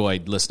really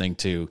enjoyed listening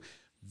to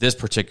this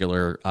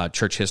particular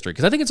church history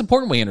because I think it's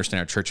important we understand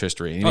our church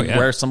history and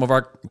where some of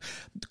our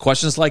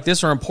questions like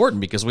this are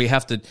important because we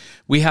have to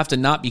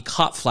not be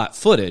caught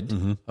flat-footed.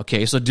 Mm-hmm.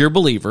 Okay, so dear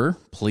believer,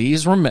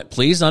 please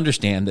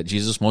understand that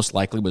Jesus most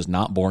likely was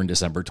not born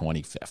December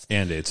 25th,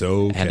 and it's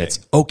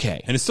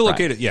okay, and it's still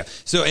okay to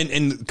So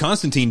and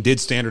Constantine did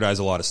standardize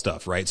a lot of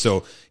stuff, right?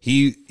 So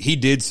he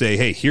did say,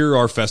 hey, here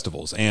are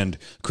festivals, and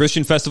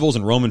Christian festivals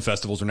and Roman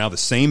festivals are now the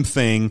same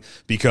thing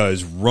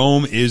because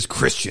Rome is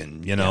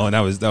Christian, and that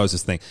was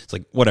his thing. It's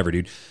like, whatever,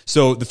 dude.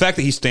 So the fact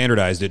that he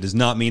standardized it does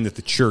not mean that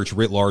the church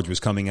writ large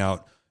was coming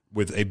out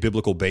with a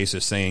biblical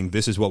basis saying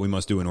this is what we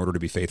must do in order to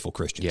be faithful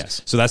Christians.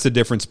 Yes. So that's the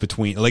difference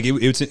between, like,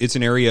 it's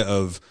an area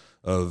of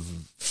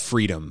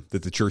freedom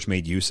that the church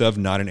made use of,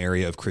 not an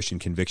area of Christian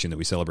conviction that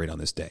we celebrate on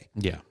this day.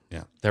 Yeah.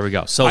 Yeah. There we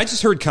go. So I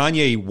just heard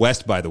Kanye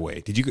West, by the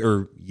way.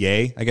 Or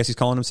Ye, I guess he's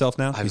calling himself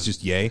now. He's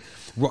just Ye.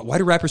 Why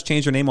do rappers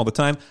change their name all the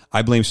time?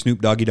 I blame Snoop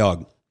Doggy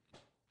Dogg.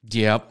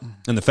 Yep.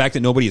 And the fact that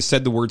nobody has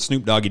said the word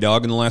Snoop Doggy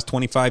Dogg in the last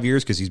 25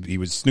 years because he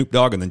was Snoop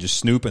Dogg and then just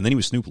Snoop and then he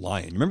was Snoop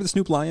Lion. You remember the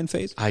Snoop Lion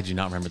phase? I do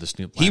not remember the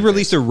Snoop Lion He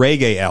released a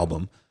reggae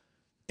album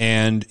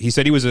and he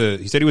said he was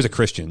a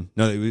Christian.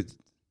 No,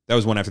 that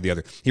was one after the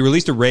other. He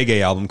released a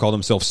reggae album, called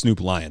himself Snoop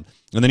Lion.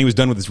 And then he was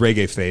done with his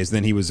reggae phase.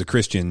 Then he was a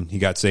Christian. He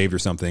got saved or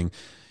something,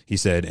 he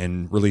said,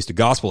 and released a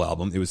gospel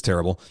album. It was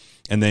terrible.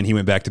 And then he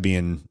went back to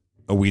being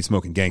a weed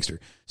smoking gangster.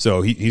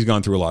 So he's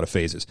gone through a lot of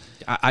phases.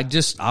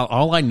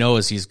 All I know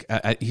is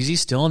is he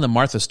still in the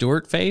Martha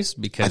Stewart phase?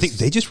 Because I think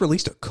they just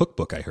released a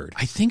cookbook, I heard.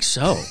 I think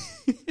so.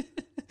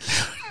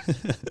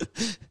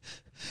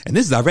 And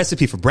this is our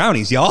recipe for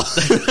brownies, y'all.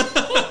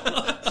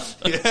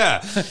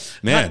 Yeah,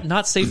 man.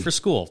 Not safe for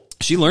school.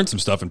 She learned some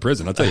stuff in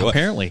prison, I'll tell you what.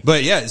 Apparently.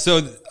 But yeah, so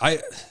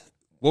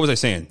what was I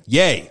saying?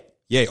 Yay.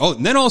 Oh,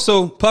 and then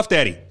also Puff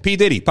Daddy, P.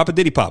 Diddy, Papa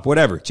Diddy Pop,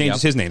 whatever,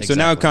 changes his name. Exactly. So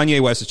now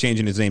Kanye West is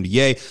changing his name to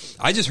Ye.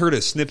 I just heard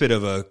a snippet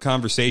of a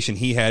conversation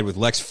he had with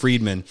Lex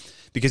Friedman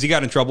because he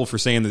got in trouble for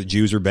saying that the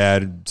Jews are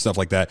bad, stuff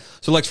like that.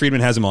 So Lex Friedman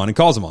has him on and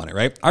calls him on it,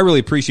 right? I really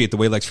appreciate the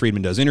way Lex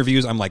Friedman does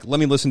interviews. I'm like, let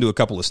me listen to a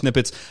couple of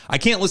snippets. I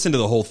can't listen to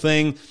the whole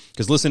thing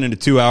because listening to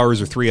 2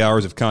 hours or 3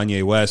 hours of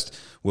Kanye West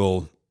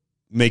will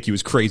make you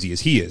as crazy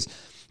as he is.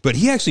 But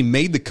he actually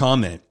made the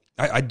comment.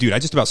 I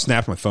just about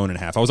snapped my phone in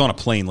half. I was on a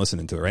plane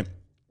listening to it, right?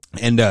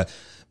 And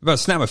about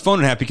snapped my phone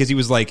in half because he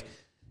was like,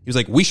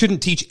 we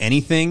shouldn't teach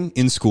anything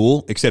in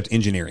school except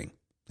engineering.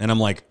 And I'm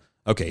like,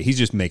 okay, he's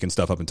just making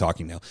stuff up and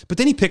talking now. But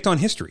then he picked on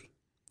history.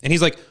 And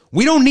he's like,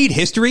 we don't need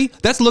history.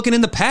 That's looking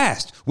in the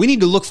past. We need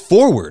to look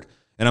forward.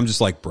 And I'm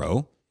just like,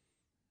 bro,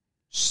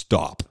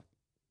 stop.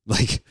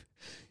 Like,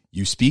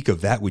 you speak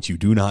of that which you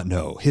do not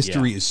know.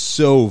 History is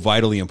so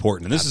vitally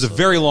important. And this is a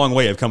very long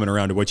way of coming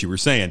around to what you were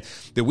saying,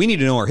 that we need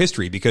to know our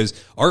history because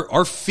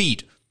our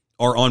feet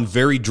are on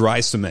very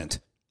dry cement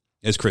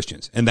as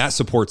Christians, and that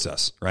supports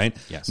us, right?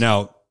 Yes.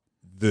 Now,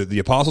 the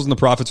apostles and the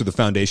prophets are the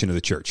foundation of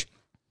the church.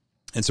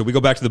 And so we go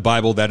back to the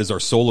Bible. That is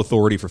our sole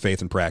authority for faith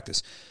and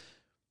practice.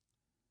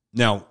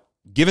 Now,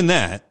 given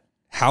that,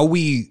 how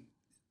we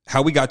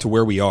got to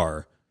where we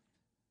are,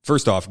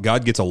 first off,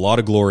 God gets a lot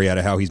of glory out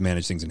of how he's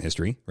managed things in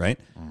history, right?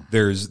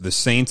 There's the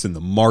saints and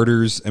the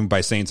martyrs, and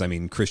by saints, I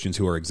mean Christians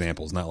who are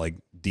examples, not like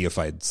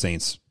deified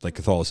saints like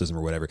Catholicism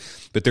or whatever.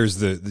 But there's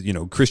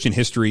the Christian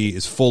history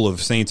is full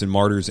of saints and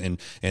martyrs and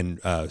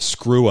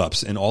screw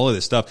ups and all of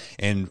this stuff.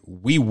 And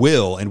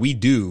we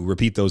do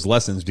repeat those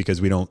lessons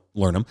because we don't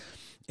learn them.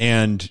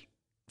 And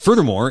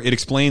furthermore, it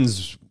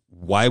explains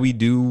why we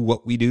do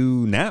what we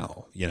do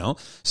now,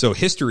 So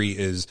history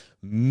is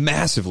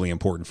massively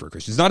important for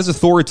Christians. Not as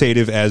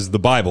authoritative as the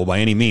Bible by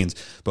any means,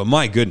 but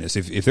my goodness,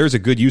 if there's a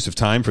good use of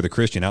time for the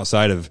Christian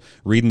outside of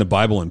reading the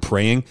Bible and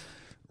praying,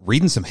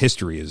 reading some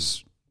history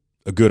is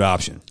a good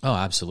option. Oh,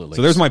 absolutely.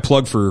 So there's my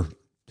plug for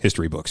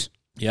history books.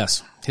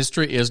 Yes,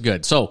 history is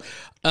good. So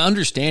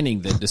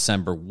understanding that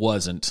December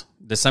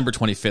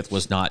 25th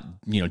was not,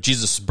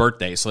 Jesus'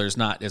 birthday. So it's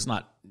not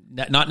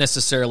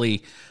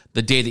necessarily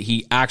the day that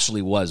he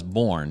actually was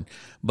born.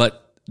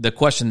 But the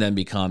question then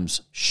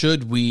becomes,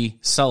 should we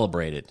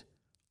celebrate it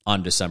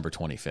on December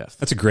 25th?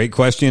 That's a great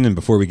question. And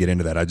before we get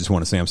into that, I just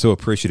want to say I'm so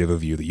appreciative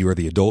of you that you are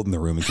the adult in the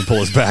room and can pull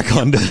us back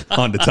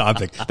onto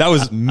topic. That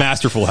was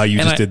masterful how you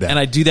did that. And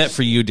I do that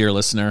for you, dear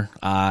listener.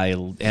 I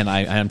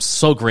am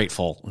so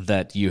grateful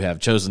that you have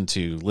chosen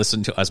to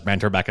listen to us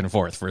banter back and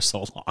forth for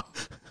so long.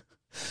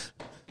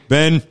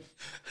 Ben,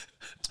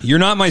 you're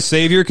not my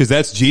savior because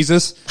that's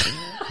Jesus,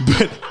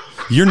 but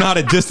you're not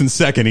a distant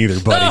second either,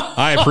 buddy.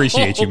 I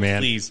appreciate you,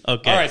 man. Please.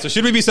 Okay. All right. So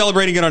should we be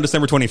celebrating it on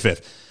December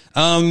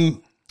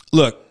 25th?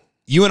 Look,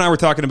 you and I were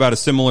talking about a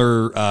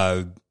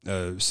similar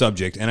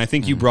subject, and I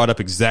think you brought up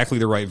exactly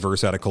the right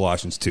verse out of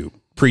Colossians 2.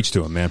 Preach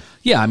to him, man.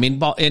 Yeah, I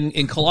mean,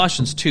 in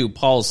Colossians 2,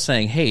 Paul's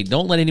saying, hey,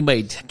 don't let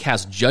anybody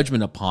cast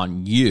judgment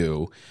upon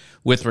you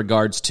with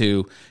regards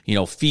to,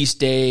 feast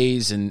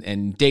days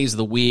and days of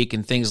the week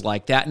and things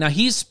like that. Now,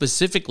 he's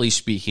specifically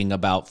speaking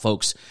about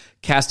folks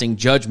casting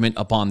judgment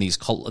upon these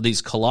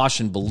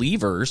Colossian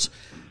believers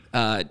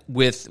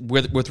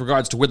with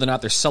regards to whether or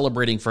not they're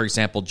celebrating, for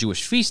example,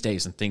 Jewish feast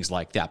days and things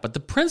like that. But the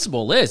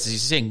principle is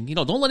he's saying,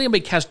 don't let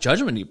anybody cast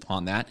judgment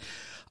upon that.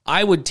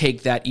 I would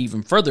take that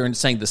even further and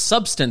saying the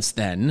substance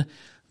then,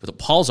 what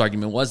Paul's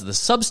argument was, the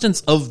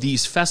substance of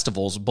these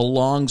festivals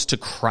belongs to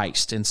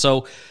Christ. And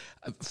so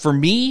for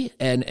me,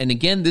 and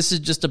again, this is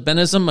just a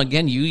Benism.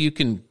 Again, you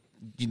can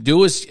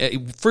do as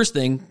first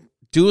thing,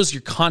 do as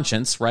your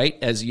conscience, right?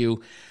 As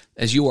you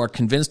are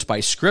convinced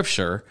by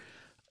Scripture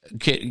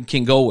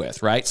can go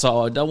with, right?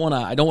 So I don't want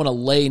to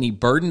lay any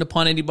burden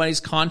upon anybody's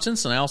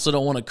conscience, and I also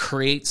don't want to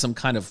create some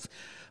kind of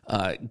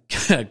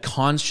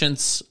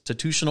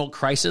constitutional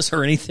crisis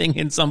or anything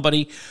in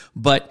somebody.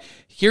 But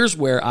here's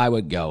where I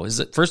would go: is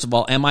that first of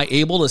all, am I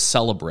able to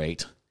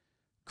celebrate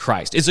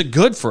Christ? Is it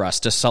good for us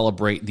to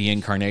celebrate the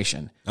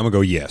incarnation? I'm going to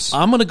go yes.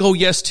 I'm going to go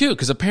yes, too,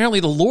 because apparently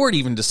the Lord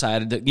even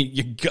decided that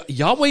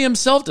Yahweh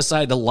himself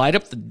decided to light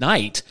up the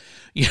night,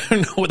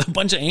 with a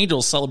bunch of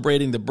angels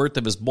celebrating the birth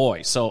of his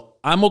boy. So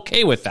I'm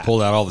okay with that.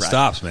 Pulled out all the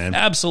stops, man.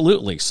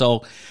 Absolutely.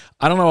 So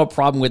I don't have a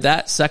problem with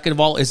that. Second of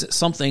all, is it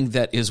something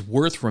that is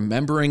worth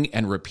remembering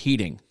and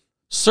repeating?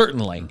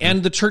 Certainly. Mm-hmm.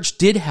 And the church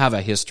did have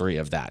a history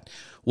of that.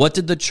 What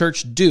did the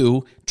church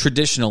do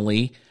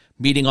traditionally,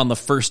 meeting on the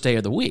first day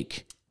of the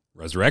week?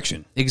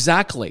 Resurrection.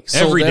 Exactly.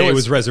 So every day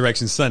was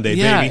Resurrection Sunday,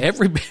 baby. Yeah,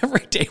 every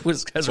day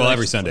was Resurrection. Well,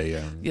 every Sunday,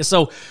 yeah. Yeah.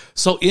 So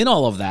in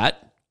all of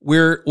that,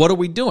 what are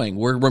we doing?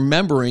 We're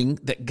remembering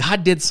that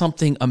God did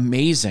something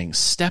amazing.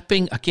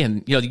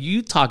 Again,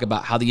 you talk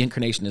about how the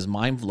incarnation is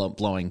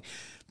mind-blowing.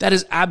 That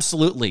is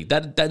absolutely,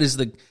 that is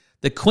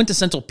the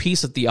quintessential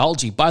piece of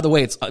theology. By the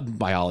way, it's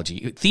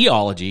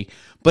theology,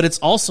 but it's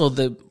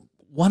also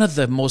one of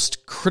the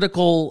most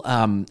critical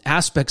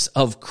aspects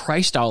of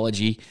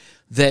Christology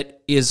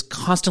that is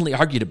constantly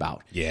argued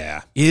about.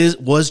 Yeah.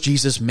 Was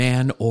Jesus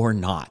man or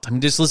not? I mean,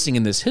 just listening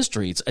in this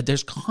history,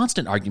 there's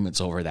constant arguments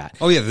over that.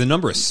 Oh, yeah, the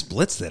number of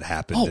splits that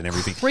happened and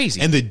everything.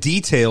 Crazy. And the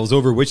details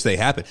over which they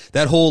happened.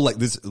 That whole,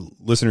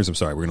 listeners, I'm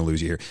sorry, we're going to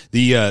lose you here.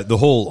 The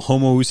whole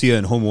homoousia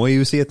and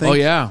homoiousia thing. Oh,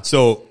 yeah.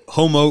 So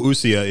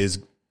homoousia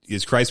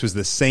is Christ was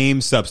the same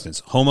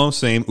substance. Homo,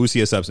 same,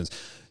 ousia, substance.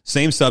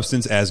 Same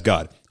substance as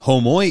God.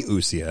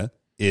 Homoiousia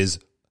is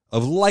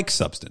of like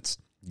substance.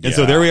 And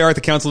so there we are at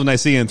the Council of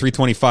Nicaea in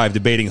 325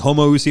 debating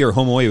homoousia or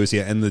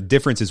homoiousia, and the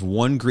difference is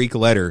one Greek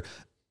letter,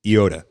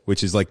 iota,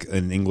 which is like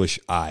an English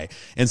I.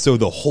 And so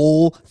the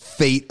whole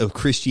fate of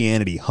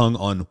Christianity hung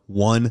on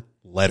one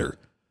letter.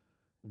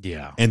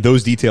 Yeah. And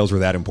those details were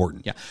that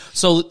important. Yeah.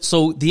 So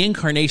the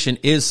incarnation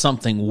is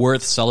something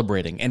worth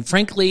celebrating. And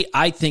frankly,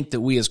 I think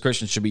that we as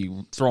Christians should be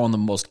throwing the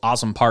most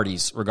awesome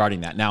parties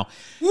regarding that. Now,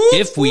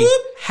 if we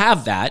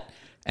have that,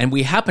 and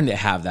we happen to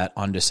have that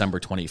on December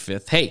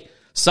 25th, hey,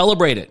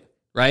 celebrate it.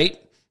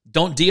 Right?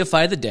 Don't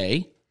deify the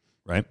day.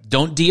 Right.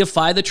 Don't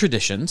deify the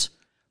traditions.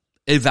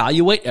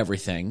 Evaluate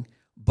everything.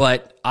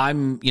 But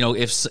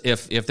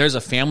if there's a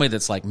family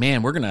that's like,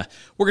 man, we're gonna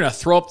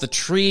throw up the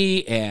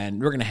tree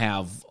and we're gonna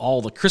have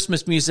all the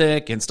Christmas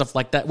music and stuff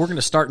like that. We're gonna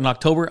start in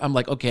October. I'm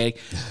like, okay.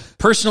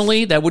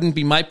 Personally, that wouldn't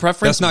be my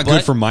preference. That's not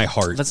good for my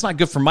heart. That's not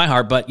good for my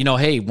heart. But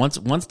hey, once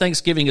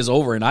Thanksgiving is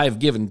over and I have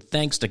given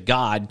thanks to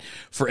God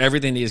for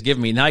everything that He has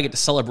given me, now I get to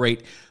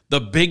celebrate the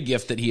big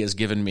gift that He has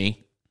given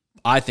me.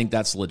 I think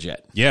that's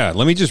legit. Yeah,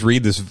 let me just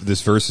read this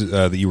verse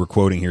that you were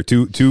quoting here.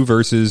 Two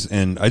verses,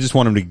 and I just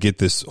want him to get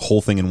this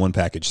whole thing in one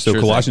package. So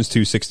sure. Colossians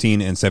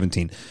 2:16 and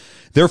 17.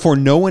 Therefore,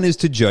 no one is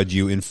to judge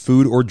you in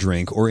food or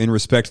drink, or in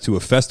respect to a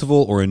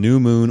festival, or a new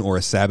moon, or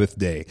a Sabbath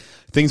day,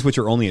 things which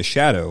are only a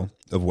shadow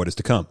of what is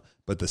to come.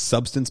 But the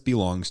substance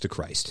belongs to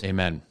Christ.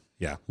 Amen.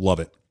 Yeah, love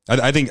it.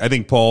 I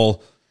think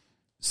Paul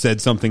said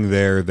something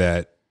there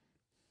that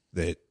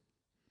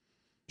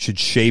should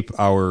shape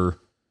our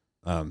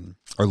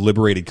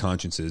liberated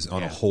consciences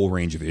on a whole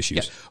range of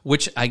issues. Yeah.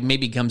 Which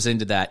maybe comes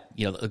into that,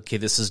 okay,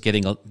 this is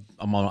getting,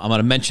 I'm going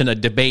to mention a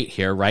debate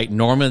here, right?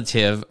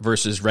 Normative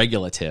versus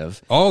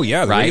regulative. Oh,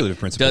 yeah, the right? regulative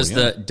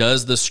principle.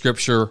 Does the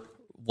scripture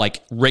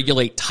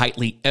regulate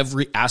tightly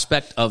every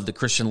aspect of the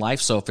Christian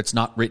life? So if it's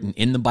not written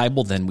in the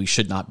Bible, then we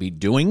should not be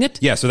doing it?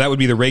 Yeah, so that would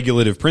be the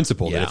regulative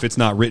principle, Yeah. that if it's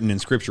not written in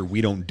Scripture,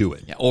 we don't do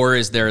it. Yeah. Or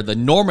is there the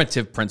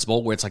normative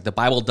principle where it's like the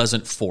Bible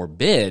doesn't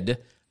forbid,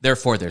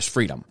 therefore there's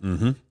freedom?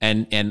 Mm-hmm.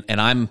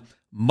 And I'm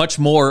much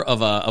more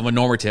of a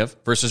normative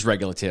versus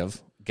regulative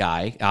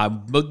guy.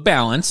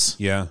 Balance.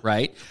 Yeah.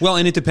 Right? Well,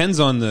 and it depends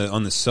on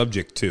the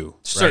subject too.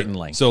 Right?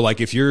 Certainly. So like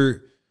if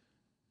you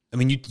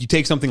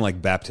take something like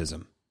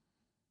baptism,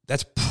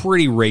 that's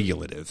pretty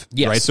regulative,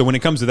 Yes. right? So when it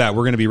comes to that,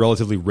 we're going to be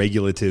relatively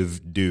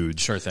regulative dudes.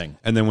 Sure thing.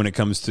 And then when it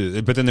comes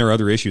to, but then there are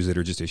other issues that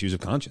are just issues of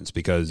conscience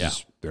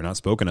because they're not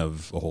spoken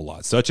of a whole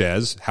lot, such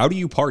as how do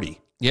you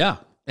party? Yeah.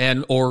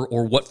 And or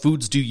what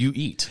foods do you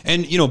eat?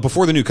 And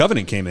before the new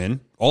covenant came in,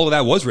 all of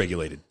that was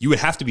regulated. You would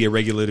have to be a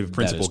regulative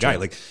principle guy.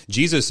 Like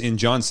Jesus in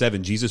John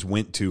 7, Jesus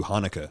went to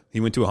Hanukkah. He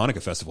went to a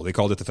Hanukkah festival. They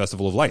called it the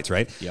Festival of Lights,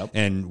 right? Yep.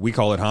 And we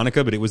call it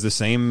Hanukkah, but it was the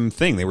same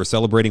thing. They were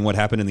celebrating what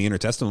happened in the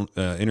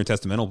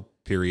intertestamental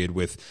period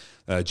with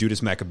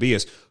Judas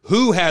Maccabeus,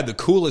 who had the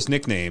coolest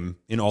nickname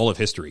in all of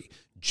history,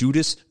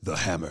 Judas the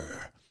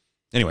Hammer.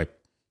 Anyway,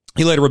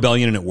 he led a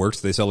rebellion and it worked,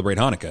 so they celebrate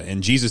Hanukkah.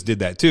 And Jesus did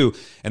that too,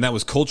 and that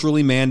was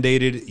culturally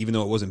mandated, even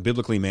though it wasn't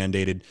biblically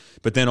mandated.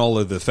 But then all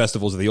of the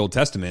festivals of the Old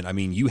Testament,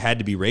 you had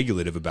to be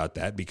regulative about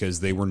that because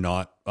they were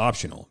not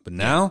optional. But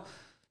now,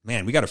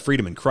 man, we got a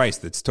freedom in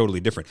Christ that's totally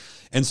different.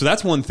 And so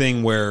that's one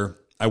thing where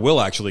I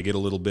will actually get a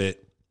little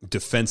bit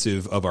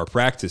defensive of our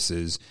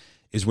practices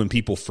is when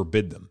people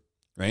forbid them,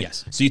 right?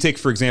 Yes. So you take,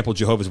 for example,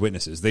 Jehovah's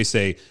Witnesses. They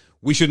say,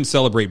 we shouldn't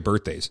celebrate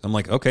birthdays. I'm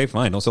like, okay,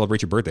 fine, don't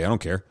celebrate your birthday. I don't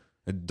care.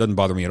 It doesn't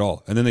bother me at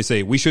all. And then they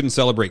say, we shouldn't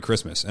celebrate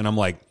Christmas. And I'm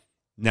like,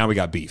 now we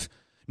got beef.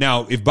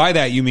 Now, if by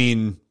that you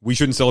mean we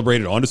shouldn't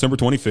celebrate it on December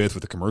 25th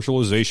with the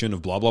commercialization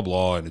of blah, blah,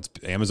 blah, and it's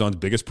Amazon's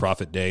biggest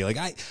profit day,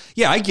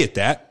 I get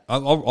that.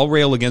 I'll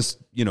rail against,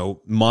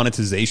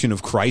 monetization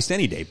of Christ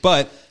any day.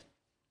 But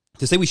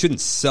to say we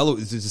shouldn't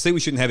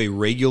have a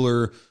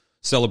regular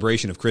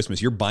celebration of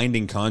Christmas, your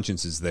binding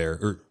conscience is there.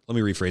 Or let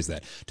me rephrase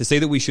that. To say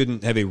that we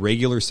shouldn't have a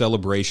regular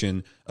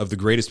celebration of the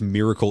greatest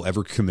miracle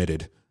ever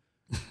committed,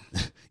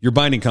 your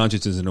binding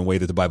conscience is in a way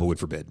that the Bible would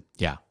forbid.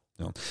 Yeah.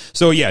 No.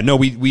 So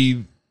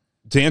we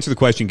to answer the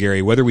question,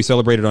 Gary, whether we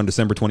celebrate it on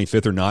December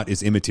 25th or not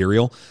is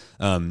immaterial,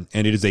 and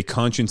it is a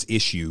conscience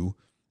issue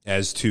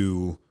as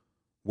to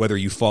whether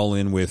you fall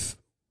in with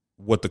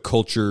what the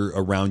culture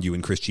around you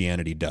in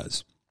Christianity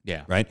does.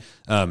 Yeah. Right.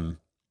 I'm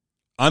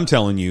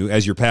telling you,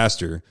 as your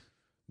pastor,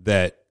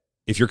 that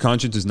if your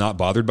conscience is not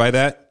bothered by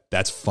that,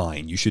 that's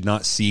fine. You should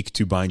not seek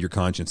to bind your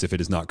conscience if it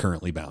is not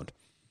currently bound.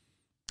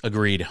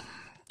 Agreed.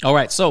 All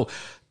right, so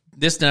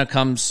this now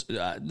comes,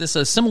 this is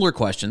a similar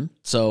question,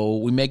 so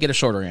we may get a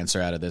shorter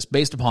answer out of this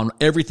based upon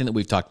everything that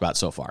we've talked about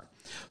so far.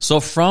 So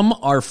from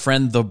our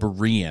friend the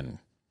Berean,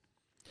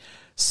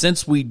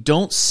 since we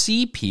don't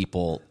see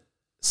people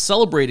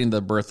celebrating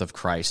the birth of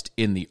Christ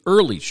in the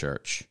early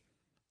church,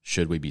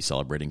 should we be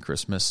celebrating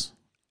Christmas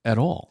at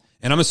all?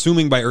 And I'm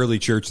assuming by early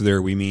church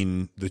there we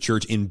mean the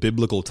church in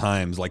biblical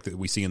times like that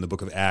we see in the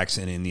book of Acts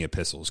and in the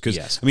epistles.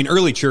 Because,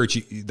 early church,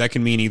 that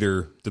can mean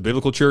either the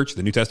biblical church,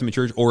 the New Testament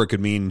church, or it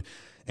could mean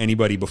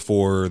anybody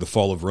before the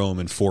fall of Rome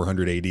in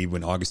 400 AD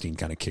when Augustine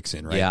kind of kicks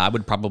in, right? Yeah, I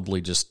would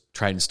probably just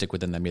try and stick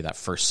within maybe that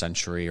first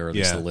century or at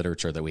least the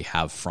literature that we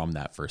have from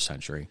that first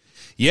century.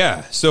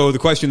 Yeah, so the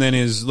question then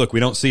is, look, we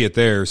don't see it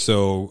there,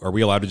 so are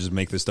we allowed to just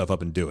make this stuff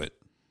up and do it?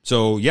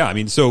 So,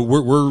 so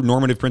we're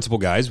normative principle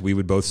guys. We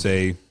would both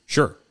say,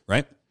 sure.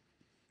 Right?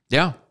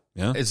 Yeah.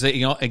 Yeah. Is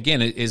it,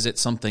 again, is it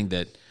something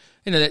that,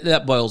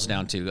 that boils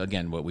down to,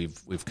 again, what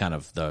we've kind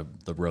of the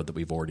road that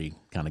we've already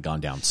kind of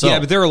gone down. So,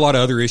 yeah, but there are a lot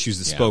of other issues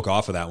that spoke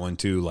off of that one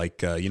too. Like,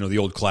 the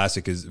old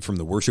classic is from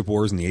the worship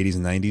wars in the 80s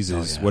and 90s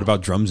is what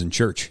about drums in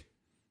church?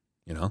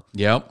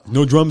 Yep.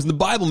 No drums in the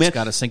Bible, man. It's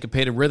got a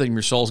syncopated rhythm.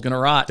 Your soul's going to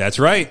rot. That's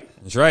right.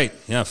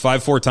 Yeah.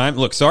 5/4 time.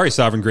 Look, sorry,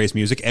 Sovereign Grace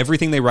Music.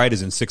 Everything they write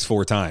is in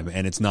 6/4 time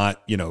and it's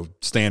not,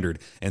 standard.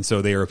 And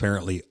so they are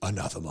apparently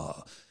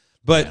anathema.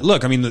 But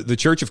look, the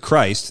Church of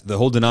Christ, the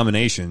whole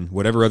denomination,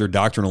 whatever other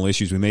doctrinal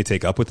issues we may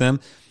take up with them,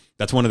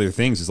 that's one of their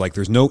things is like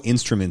there's no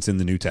instruments in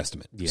the New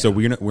Testament. Yeah. So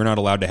we're not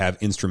allowed to have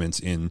instruments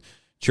in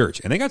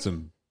church. And they got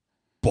some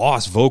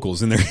boss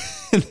vocals in their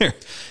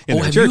churches.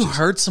 Have you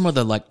heard some of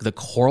the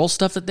choral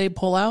stuff that they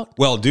pull out?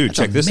 Well, dude, That's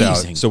check amazing.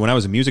 This out. So when I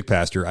was a music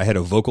pastor, I had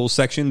a vocals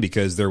section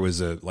because there was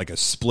a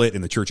split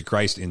in the Church of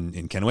Christ in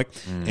Kennewick,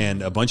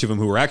 and a bunch of them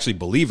who were actually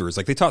believers.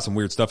 Like they taught some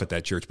weird stuff at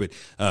that church, but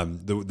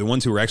the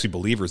ones who were actually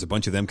believers, a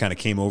bunch of them kind of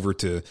came over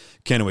to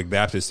Kennewick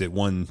Baptist at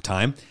one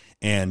time.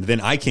 And then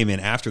I came in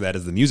after that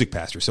as the music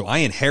pastor. So I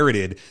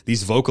inherited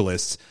these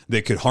vocalists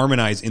that could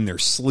harmonize in their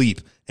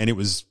sleep, and it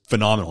was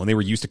phenomenal. And they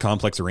were used to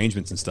complex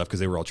arrangements and stuff because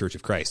they were all Church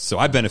of Christ. So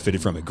I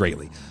benefited from it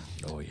greatly.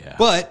 Oh, yeah.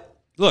 But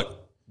look,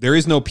 there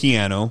is no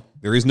piano,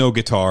 there is no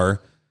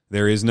guitar,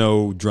 there is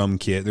no drum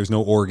kit, there's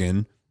no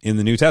organ in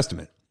the New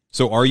Testament.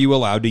 So are you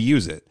allowed to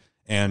use it?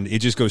 And it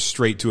just goes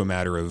straight to a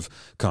matter of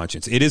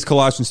conscience. It is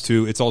Colossians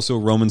 2. It's also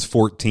Romans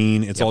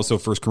 14. It's also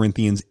 1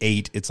 Corinthians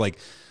 8. It's like,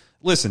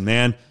 listen,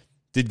 man,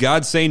 did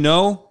God say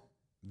no?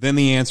 Then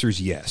the answer is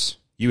yes.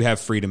 You have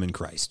freedom in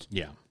Christ.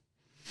 Yeah.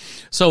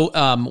 So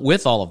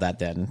with all of that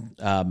then,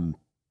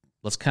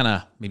 let's kind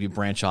of maybe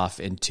branch off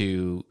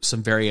into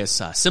some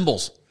various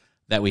symbols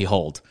that we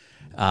hold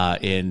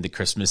in the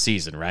Christmas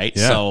season, right?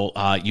 Yeah. So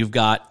you've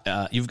got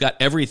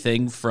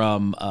everything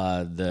from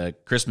the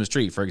Christmas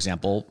tree, for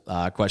example.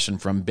 Question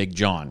from Big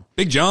John.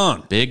 Big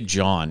John. Big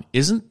John.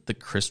 Isn't the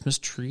Christmas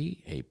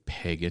tree a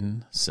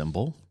pagan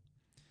symbol?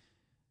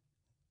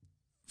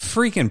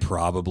 Freaking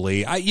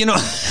probably.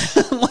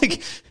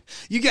 Like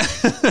you've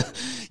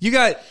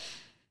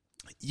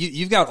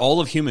got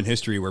all of human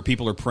history where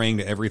people are praying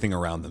to everything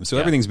around them. So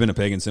everything's been a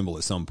pagan symbol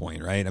at some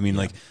point, right? I mean,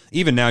 like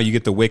even now you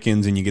get the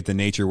Wiccans and you get the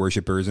nature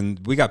worshipers, and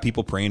we got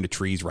people praying to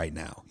trees right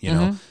now, you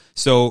know?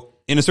 So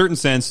in a certain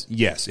sense,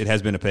 yes, it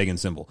has been a pagan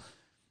symbol.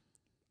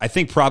 I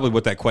think probably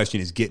what that question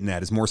is getting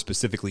at is more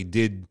specifically,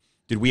 did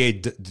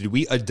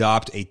we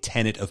adopt a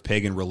tenet of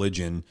pagan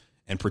religion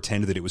and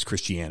pretend that it was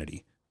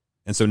Christianity?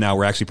 And so now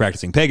we're actually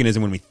practicing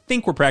paganism when we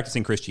think we're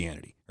practicing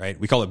Christianity, right?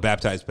 We call it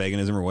baptized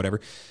paganism or whatever.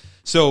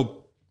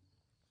 So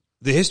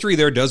the history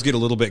there does get a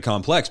little bit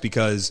complex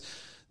because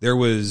there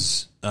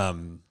was,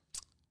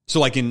 so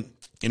like in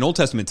Old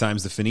Testament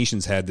times, the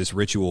Phoenicians had this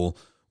ritual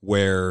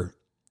where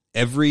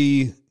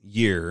every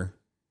year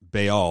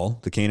Baal,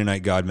 the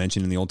Canaanite god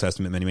mentioned in the Old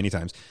Testament many, many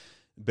times,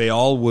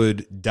 Baal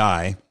would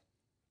die,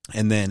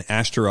 and then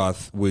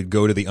Ashtaroth would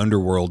go to the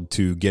underworld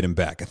to get him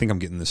back. I think I'm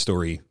getting the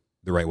story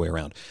the right way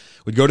around.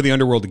 Would go to the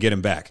underworld to get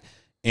him back.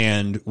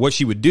 And what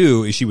she would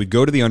do is she would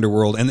go to the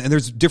underworld, and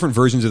there's different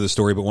versions of the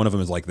story, but one of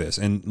them is like this.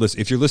 And listen,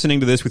 if you're listening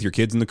to this with your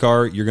kids in the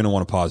car, you're going to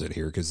want to pause it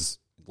here because,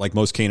 like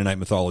most Canaanite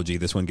mythology,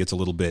 this one gets a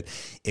little bit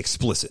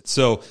explicit.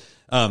 So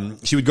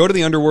she would go to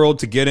the underworld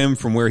to get him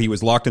from where he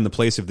was locked in the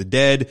place of the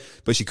dead,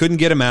 but she couldn't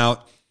get him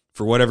out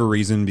for whatever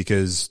reason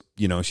because,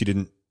 you know, she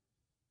didn't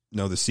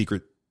know the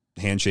secret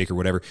handshake or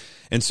whatever.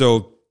 And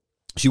so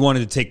she wanted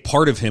to take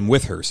part of him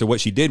with her. So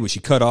what she did was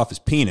she cut off his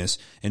penis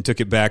and took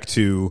it back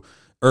to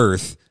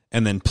Earth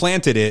and then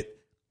planted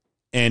it,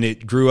 and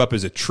it grew up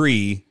as a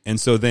tree. And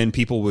so then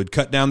people would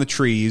cut down the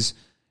trees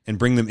and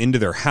bring them into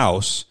their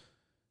house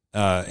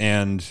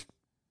and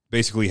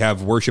basically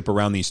have worship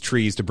around these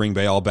trees to bring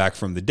Baal back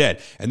from the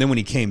dead. And then when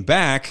he came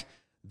back,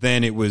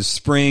 then it was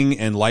spring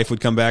and life would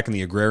come back in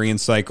the agrarian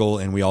cycle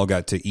and we all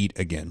got to eat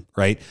again,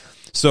 right?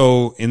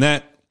 So in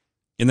that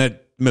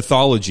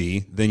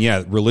mythology, then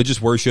yeah,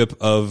 religious worship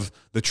of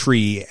the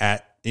tree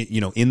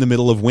in the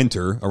middle of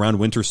winter, around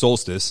winter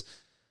solstice,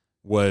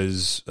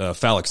 was a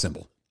phallic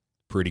symbol.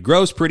 Pretty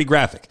gross, pretty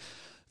graphic.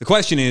 The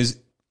question is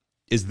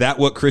that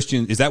where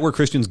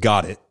Christians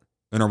got it?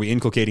 And are we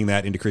inculcating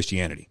that into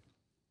Christianity?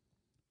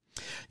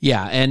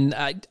 Yeah, and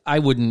I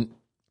wouldn't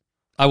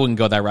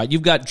go that route.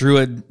 You've got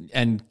Druid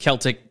and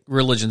Celtic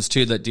religions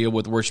too that deal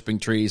with worshiping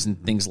trees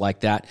and things like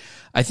that.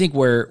 I think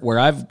where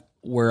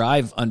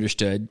I've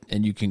understood,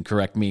 and you can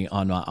correct me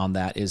on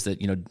that, is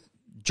that, you know,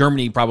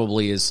 Germany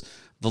probably is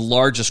the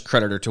largest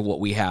creditor to what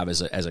we have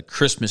as a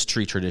Christmas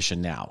tree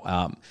tradition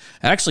now.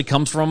 It actually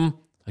comes from,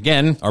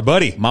 again, our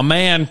buddy, my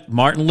man,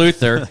 Martin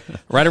Luther.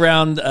 Right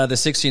around the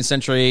 16th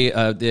century,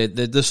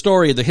 the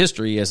story, the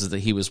history is that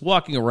he was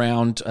walking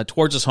around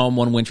towards his home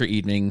one winter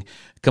evening,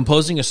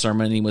 composing a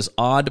sermon, and he was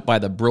awed by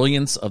the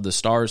brilliance of the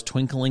stars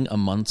twinkling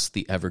amongst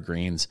the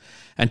evergreens.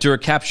 And to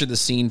capture the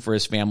scene for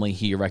his family,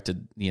 he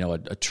erected, you know,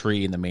 a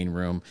tree in the main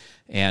room,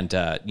 and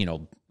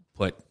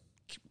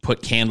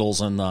put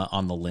candles on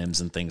the limbs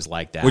and things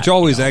like that. Which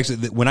always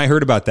actually, when I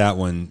heard about that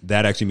one,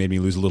 that actually made me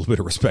lose a little bit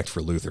of respect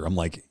for Luther. I'm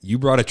like, you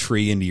brought a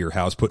tree into your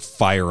house, put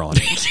fire on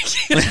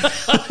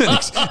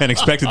it, and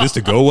expected this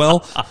to go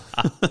well?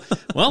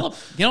 Well,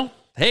 you know,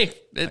 hey,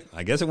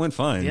 I guess it went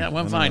fine. Yeah, it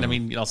went fine. I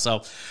mean, you know,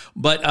 so,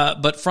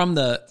 but from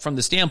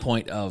the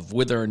standpoint of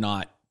whether or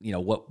not, you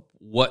know,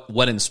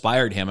 what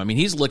inspired him, I mean,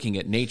 he's looking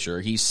at nature.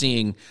 He's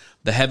seeing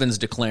the heavens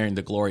declaring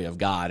the glory of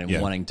God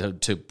and wanting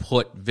to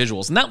put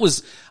visuals. And that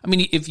was, I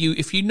mean, if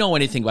you know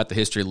anything about the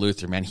history of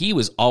Luther, man, he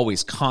was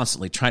always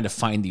constantly trying to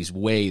find these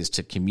ways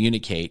to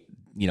communicate,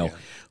 you know,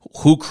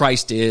 who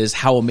Christ is,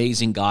 how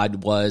amazing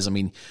God was. I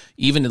mean,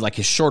 even in like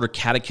his shorter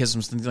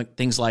catechisms,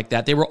 things like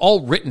that, they were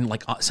all written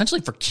like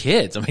essentially for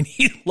kids. I mean,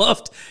 he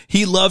loved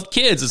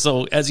kids. And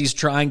so as he's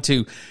trying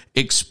to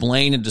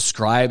explain and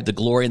describe the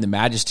glory and the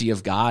majesty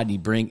of God, and he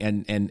bring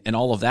and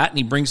all of that, and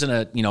he brings in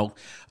a, you know,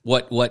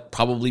 what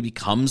probably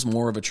becomes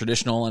more of a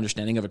traditional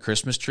understanding of a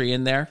Christmas tree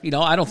in there. You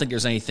know, I don't think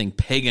there's anything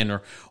pagan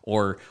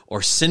or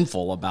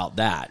sinful about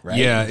that, right?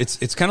 Yeah,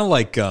 it's kind of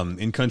like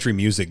in country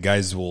music,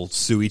 guys will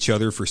sue each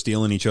other for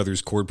stealing each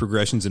other's chord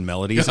progressions and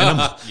melodies. And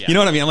you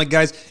know what I mean? I'm like,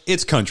 guys,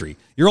 it's country.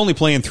 You're only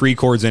playing 3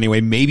 chords anyway,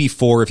 maybe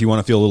 4 if you want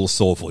to feel a little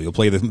soulful. You'll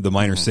play the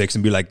minor 6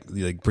 and be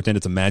like pretend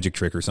it's a magic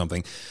trick or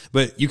something.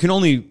 But you can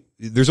only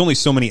there's only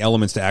so many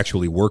elements to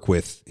actually work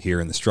with here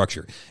in the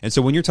structure. And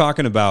so when you're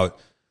talking about,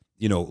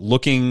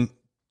 looking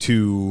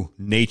to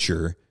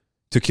nature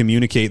to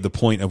communicate the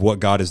point of what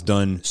God has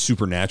done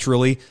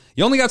supernaturally,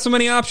 you only got so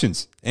many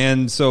options.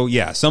 And so,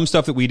 yeah, some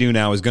stuff that we do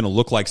now is going to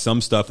look like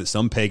some stuff that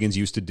some pagans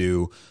used to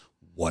do,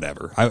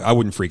 whatever. I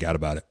wouldn't freak out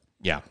about it.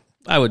 Yeah.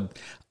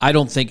 I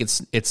don't think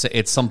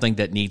it's something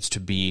that needs to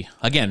be,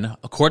 again,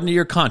 according to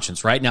your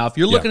conscience, right? Now, if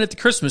you're looking at the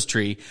Christmas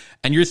tree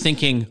and you're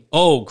thinking,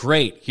 oh,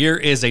 great, here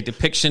is a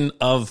depiction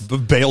of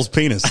Baal's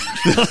penis.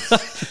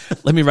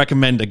 Let me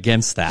recommend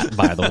against that,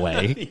 by the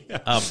way.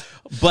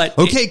 But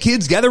okay,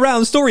 kids, gather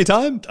around, story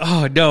time.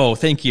 Oh, no,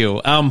 thank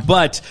you.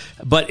 But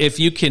if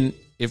you can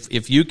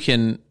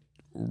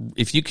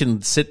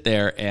sit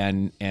there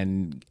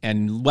and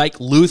like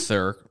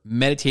Luther,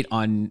 meditate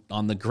on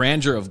the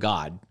grandeur of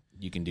God,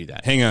 you can do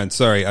that. Hang on,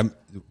 sorry.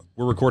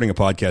 We're recording a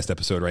podcast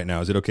episode right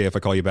now. Is it okay if I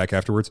call you back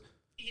afterwards?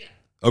 Yeah.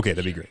 Okay,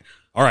 that'd be great.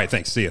 All right,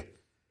 thanks. See you.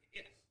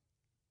 Yeah.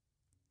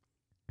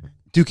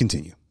 Do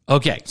continue.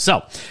 Okay,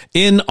 so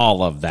in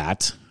all of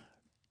that,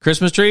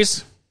 Christmas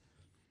trees?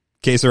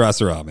 Que sera,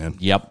 sera, man.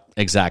 Yep,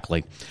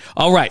 exactly.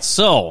 All right,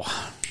 so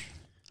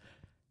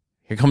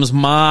here comes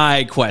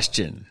my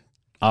question.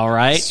 All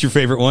right. It's your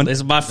favorite one? This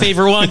is my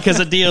favorite one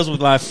because it deals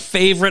with my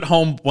favorite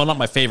not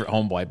my favorite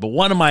homeboy, but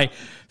one of my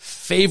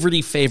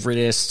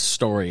favoriteest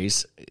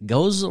stories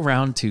goes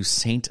around to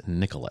Saint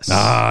Nicholas.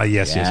 Ah,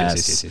 yes.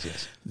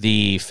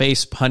 The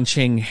face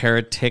punching,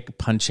 heretic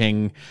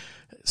punching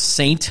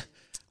saint.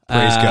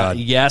 Praise God.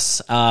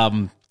 Yes.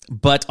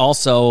 But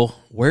also,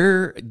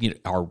 where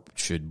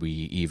should we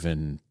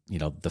even,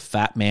 the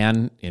fat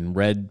man in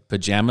red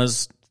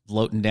pajamas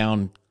floating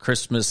down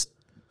Christmas,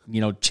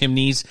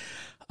 chimneys?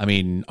 I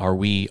mean, are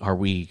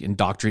we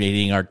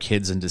indoctrinating our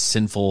kids into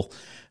sinful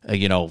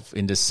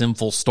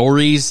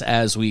stories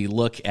as we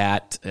look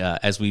at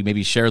as we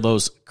maybe share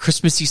those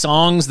Christmassy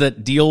songs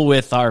that deal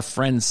with our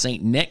friend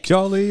Saint Nick?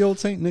 Jolly old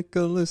Saint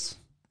Nicholas.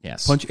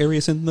 Yes. Punch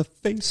Arius in the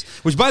face.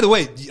 Which, by the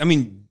way, I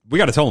mean, we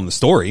got to tell him the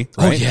story,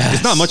 right? Oh, yes.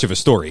 It's not much of a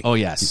story. Oh,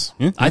 yes.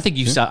 I think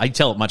I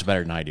tell it much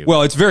better than I do.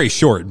 Well, it's very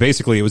short.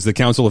 Basically, it was the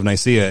Council of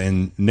Nicaea,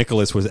 and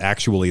Nicholas was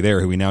actually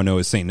there, who we now know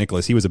as Saint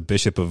Nicholas. He was a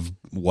bishop of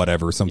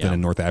whatever, something in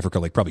North Africa,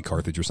 like probably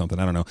Carthage or something.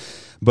 I don't know.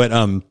 But,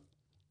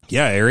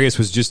 yeah, Arius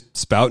was just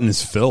spouting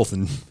his filth,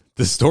 and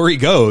the story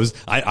goes,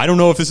 I don't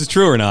know if this is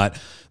true or not,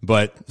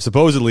 but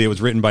supposedly it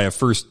was written by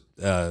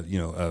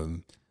an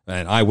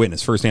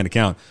eyewitness, first-hand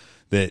account,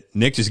 that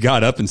Nick just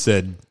got up and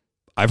said,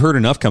 I've heard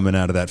enough coming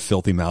out of that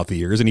filthy mouth of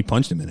yours, and he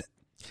punched him in it.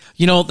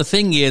 The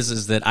thing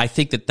is that I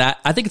think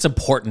it's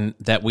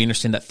important that we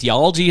understand that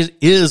theology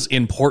is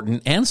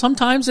important, and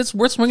sometimes it's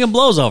worth swinging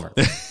blows over.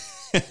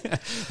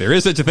 There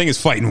is such a thing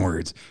as fighting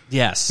words.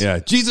 Yes. Yeah.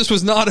 Jesus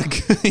was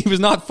he was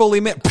not fully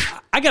man.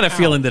 I got a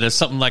feeling that if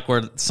something like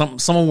where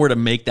someone were to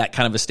make that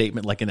kind of a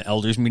statement, like in an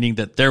elders meeting,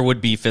 that there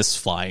would be fists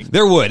flying.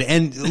 There would.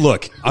 And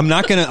look, I'm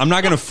not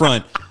gonna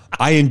front.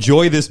 I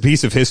enjoy this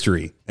piece of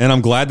history, and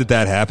I'm glad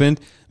that happened.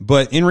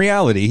 But in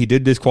reality, he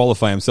did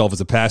disqualify himself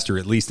as a pastor,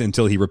 at least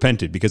until he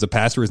repented, because a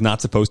pastor is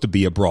not supposed to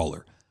be a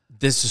brawler.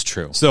 This is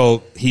true.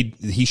 So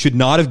he should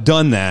not have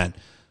done that,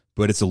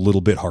 but it's a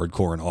little bit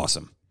hardcore and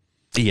awesome.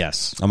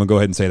 Yes. I'm going to go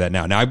ahead and say that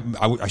now. Now,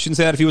 I shouldn't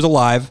say that if he was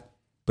alive,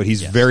 but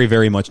he's very,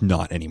 very much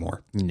not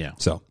anymore. Yeah.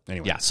 So,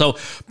 anyway. Yeah. So,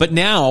 but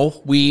now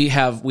we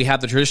have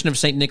the tradition of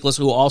Saint Nicholas,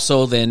 who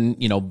also then,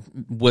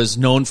 was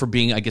known for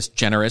being, I guess,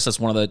 generous. That's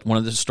one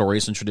of the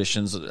stories and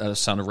traditions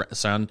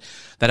sound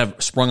that have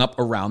sprung up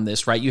around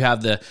this, right? You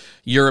have the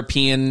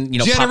European,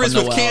 generous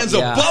Papa with Noel, cans of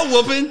butt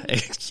whooping.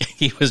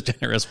 He was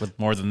generous with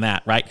more than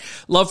that, right?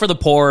 Love for the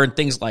poor and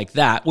things like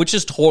that, which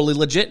is totally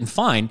legit and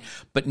fine.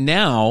 But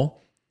now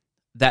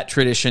that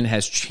tradition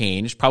has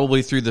changed,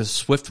 probably through the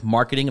swift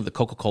marketing of the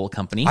Coca-Cola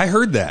company. I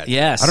heard that.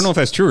 Yes. I don't know if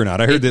that's true or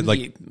not. I heard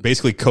that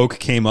basically Coke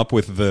came up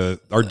with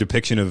our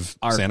depiction of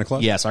Santa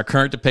Claus. Yes, our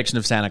current depiction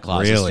of Santa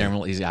Claus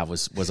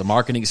was a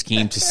marketing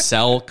scheme to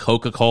sell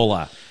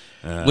Coca-Cola,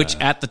 which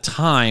at the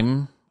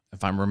time,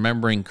 if I'm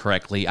remembering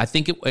correctly, I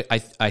think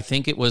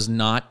it was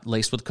not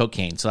laced with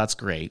cocaine, so that's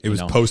great. It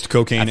was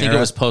post-cocaine era? I think it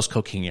was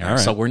post-cocaine era. Right.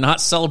 So we're not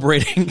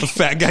celebrating a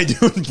fat guy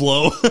doing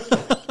blow.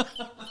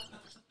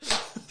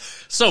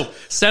 So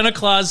Santa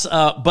Claus,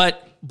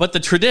 but the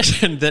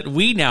tradition that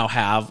we now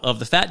have of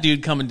the fat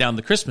dude coming down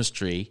the Christmas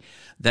tree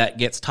that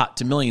gets taught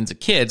to millions of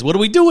kids, what do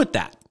we do with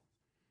that?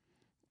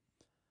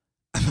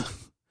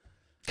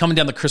 Coming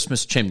down the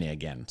Christmas chimney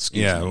again.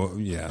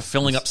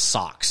 Filling up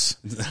socks.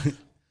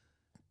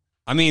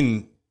 I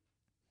mean,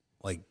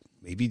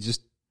 maybe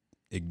just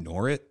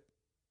ignore it.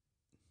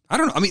 I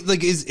don't know. I mean,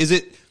 is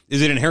it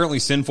inherently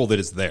sinful that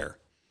it's there?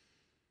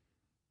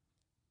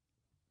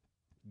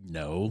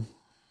 No.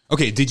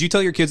 Okay, did you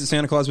tell your kids that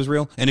Santa Claus was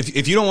real? And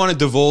if you don't want to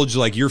divulge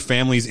your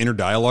family's inner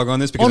dialogue on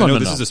this, because I know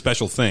this is a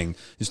special thing,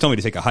 just tell me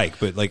to take a hike.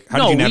 But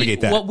how did you navigate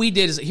that? What we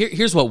did is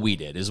here's what we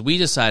did is we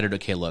decided,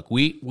 okay, look,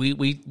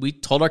 we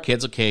told our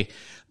kids, okay,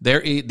 there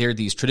are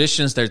these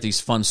traditions, there's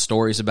these fun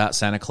stories about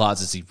Santa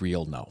Claus. Is he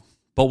real? No.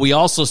 But we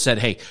also said,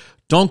 hey,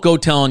 Don't go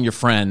telling your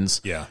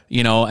friends, Yeah.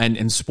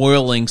 And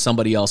spoiling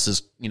somebody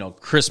else's,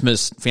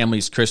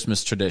 family's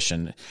Christmas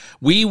tradition.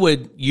 We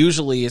would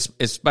usually,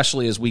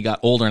 especially as we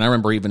got older, and I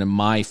remember even in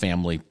my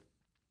family,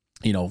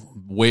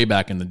 way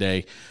back in the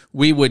day,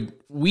 we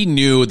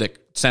knew that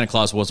Santa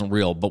Claus wasn't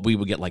real, but we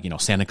would get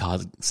Santa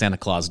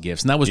Claus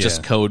gifts. And that was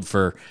just code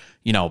for,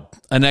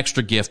 an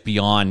extra gift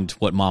beyond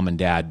what mom and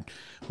dad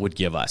would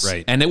give us.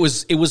 Right. And it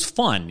was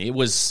fun. It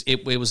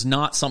was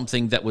not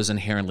something that was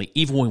inherently,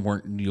 even when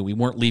we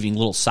weren't leaving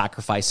little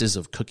sacrifices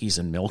of cookies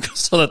and milk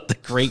so that the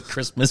great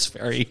Christmas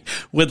fairy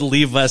would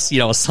leave us,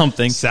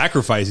 something.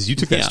 Sacrifices. You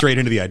took that straight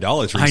into the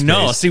idolatry I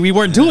know. space. See, we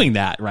weren't doing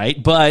that,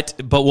 right? But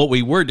what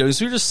we were doing is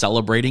we were just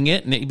celebrating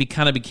it, and it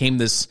kind of became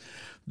this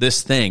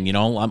thing,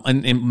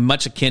 and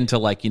much akin to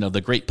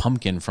the Great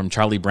Pumpkin from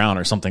Charlie Brown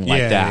or something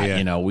like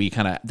that. Yeah. We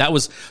kind of that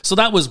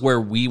was where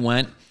we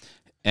went.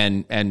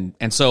 And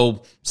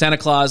so Santa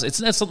Claus,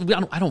 that's something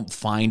I don't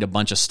find a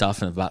bunch of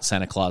stuff about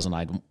Santa Claus and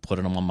I don't put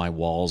them on my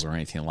walls or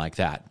anything like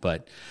that.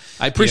 But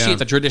I appreciate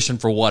the tradition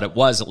for what it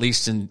was, at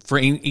least for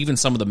even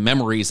some of the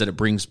memories that it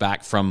brings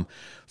back from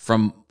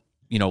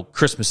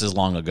Christmases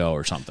long ago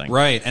or something.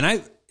 Right.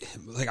 And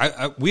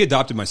we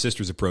adopted my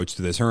sister's approach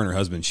to this. Her and her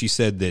husband. She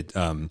said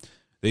that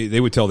they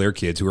would tell their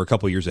kids, who are a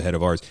couple years ahead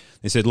of ours,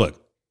 they said,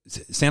 "Look,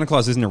 Santa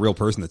Claus isn't a real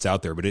person that's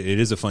out there, but it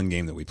is a fun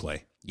game that we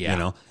play."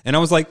 Yeah. And I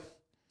was like,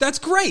 that's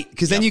great,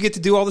 because then you get to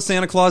do all the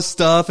Santa Claus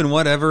stuff and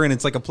whatever, and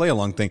it's like a play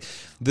along thing.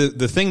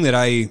 The thing that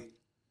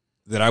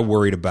I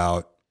worried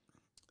about,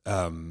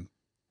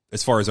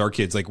 as far as our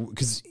kids,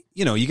 because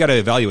you got to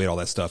evaluate all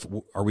that stuff.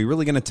 Are we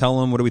really going to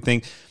tell them? What do we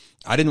think?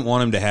 I didn't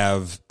want them to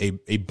have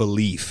a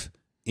belief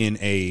in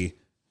a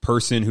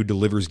person who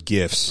delivers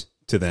gifts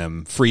to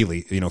them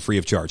freely, free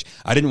of charge.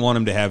 I didn't want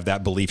them to have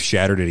that belief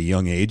shattered at a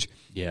young age.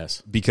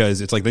 Yes. Because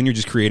it's then you're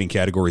just creating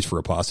categories for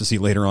apostasy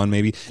later on,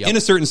 maybe in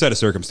a certain set of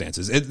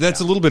circumstances.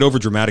 That's a little bit over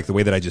dramatic the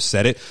way that I just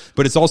said it,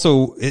 but it's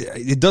also,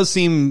 it does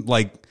seem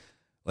like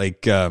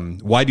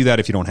why do that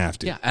if you don't have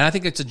to? Yeah. And I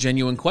think it's a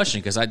genuine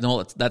question, because I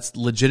know that's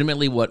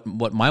legitimately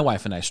what my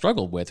wife and I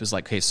struggled with. Is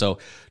okay, so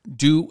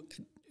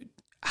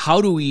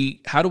how do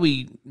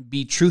we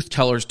be truth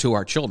tellers to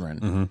our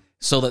children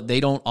so that they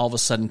don't all of a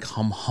sudden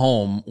come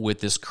home with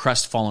this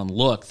crestfallen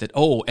look that,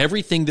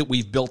 everything that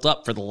we've built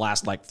up for the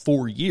last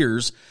 4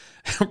 years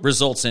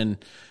results in,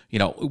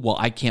 well,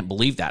 I can't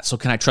believe that. So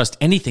can I trust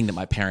anything that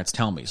my parents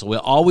tell me? So we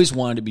always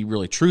wanted to be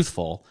really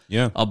truthful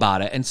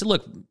about it. And so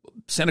look,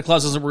 Santa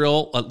Claus isn't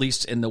real, at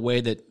least in the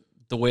way that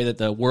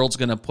the world's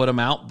going to put him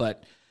out,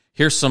 but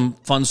here's some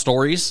fun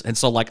stories. And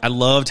so I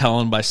love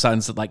telling my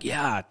sons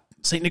that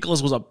St.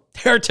 Nicholas was a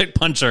heretic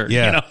puncher.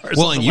 Yeah.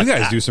 Well, and you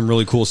guys that. do some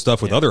really cool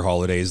stuff with other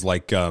holidays.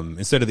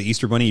 Instead of the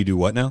Easter Bunny, you do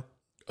what now?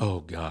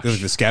 Oh, gosh.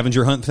 The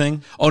scavenger hunt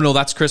thing? Oh, no,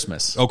 that's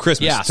Christmas. Oh,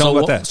 Christmas. Yeah. Tell me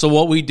about that. So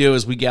what we do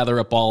is we gather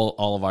up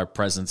all of our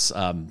presents,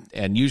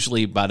 and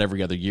usually about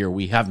every other year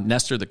we have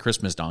Nestor the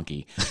Christmas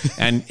donkey,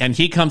 and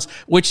he comes.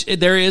 Which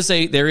there is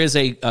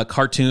a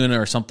cartoon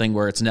or something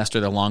where it's Nestor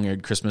the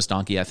long-eared Christmas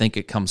donkey. I think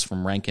it comes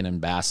from Rankin and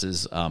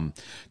Bass's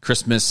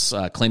Christmas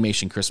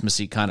claymation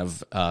Christmassy kind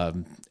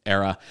of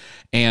era,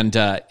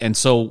 and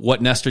so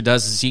what Nestor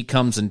does is he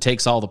comes and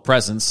takes all the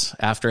presents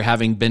after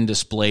having been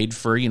displayed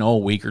for a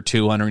week or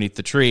two underneath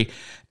the tree,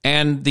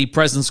 and the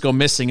presents go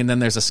missing, and then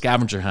there's a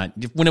scavenger hunt.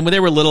 When they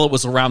were little, it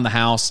was around the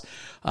house.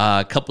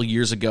 A couple of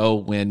years ago,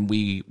 when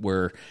we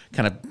were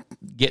kind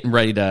of getting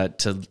ready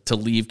to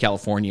leave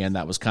California, and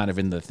that was kind of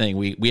in the thing,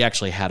 we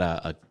actually had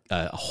a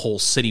whole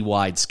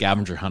citywide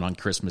scavenger hunt on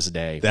Christmas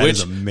Day. That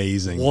is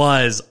amazing.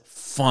 Was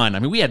fun. I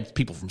mean, we had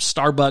people from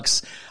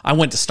Starbucks. I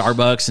went to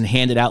Starbucks and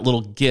handed out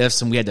little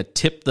gifts, and we had to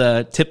tip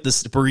the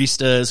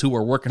baristas who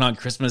were working on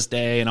Christmas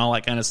Day and all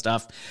that kind of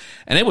stuff.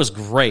 And it was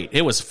great.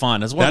 It was fun.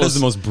 That is the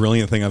most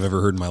brilliant thing I've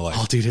ever heard in my life.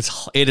 Oh, dude,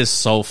 it is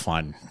so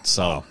fun.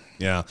 So.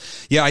 Yeah.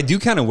 I do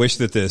kind of wish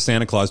that the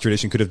Santa Claus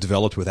tradition could have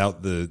developed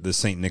without the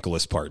St.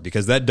 Nicholas part,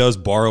 because that does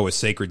borrow a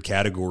sacred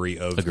category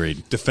of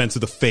Agreed. Defense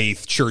of the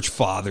faith, church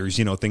fathers,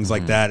 things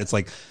like that. It's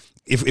like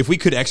if we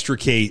could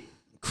extricate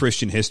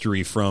Christian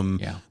history from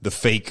the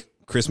fake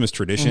Christmas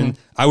tradition,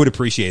 I would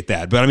appreciate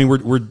that. But I mean,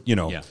 we're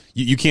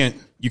you can't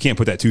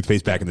put that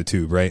toothpaste back in the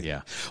tube, right?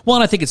 Yeah. Well,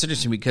 and I think it's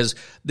interesting because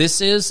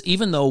this is,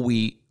 even though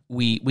we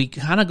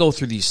kind of go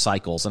through these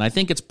cycles, and I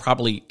think it's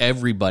probably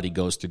everybody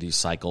goes through these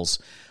cycles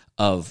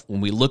of when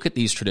we look at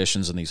these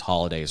traditions and these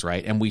holidays,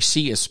 right? And we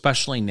see,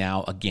 especially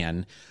now,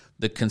 again,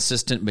 the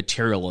consistent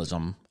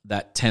materialism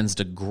that tends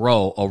to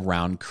grow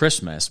around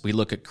Christmas. We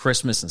look at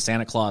Christmas and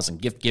Santa Claus and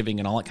gift giving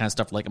and all that kind of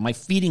stuff. Am I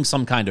feeding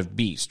some kind of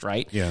beast,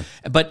 right? Yeah.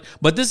 But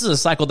this is a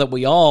cycle that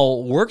we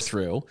all work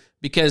through,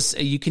 because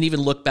you can even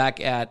look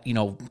back at,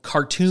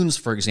 cartoons,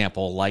 for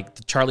example, like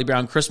the Charlie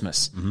Brown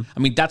Christmas. I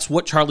mean, that's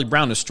what Charlie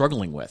Brown is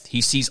struggling with.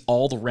 He sees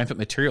all the rampant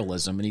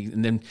materialism,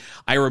 and then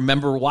I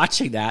remember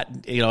watching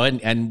that,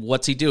 and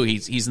what's he do?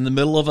 He's in the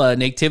middle of a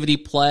nativity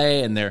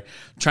play, and they're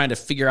trying to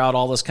figure out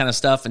all this kind of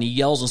stuff, and he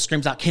yells and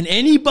screams out, "Can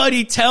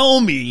anybody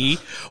tell me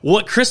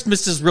what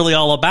Christmas is really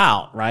all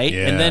about?" Right?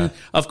 Yeah. And then,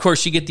 of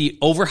course, you get the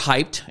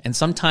overhyped and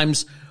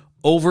sometimes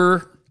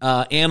over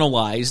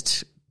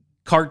analyzed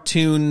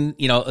cartoon,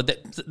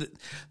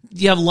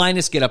 you have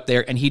Linus get up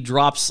there and he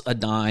drops a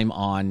dime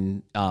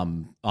on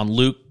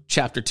Luke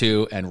chapter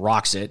 2 and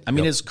rocks it. I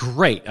mean, It's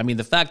great. I mean,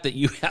 the fact that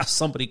you have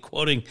somebody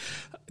quoting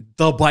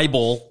the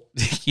Bible,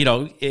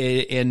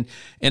 in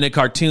a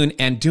cartoon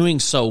and doing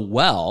so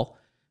well,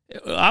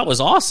 that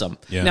was awesome.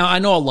 Yeah. Now, I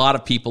know a lot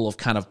of people have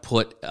kind of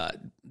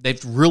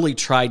they've really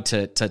tried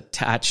to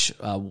attach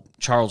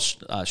Charles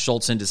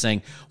Schultz into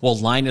saying, well,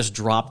 Linus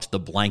dropped the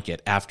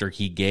blanket after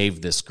he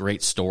gave this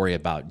great story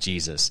about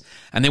Jesus.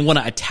 And they want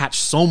to attach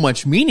so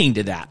much meaning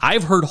to that.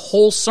 I've heard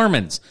whole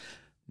sermons,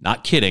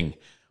 not kidding,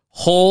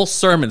 whole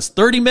sermons,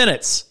 30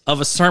 minutes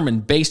of a sermon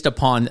based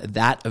upon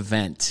that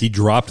event. He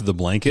dropped the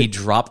blanket? He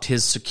dropped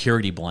his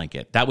security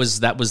blanket. That was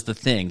the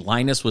thing.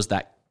 Linus was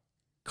that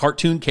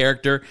cartoon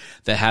character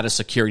that had a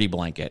security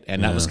blanket,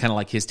 and that was kind of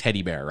like his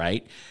teddy bear,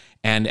 right?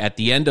 And at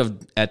the end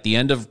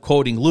of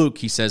quoting Luke,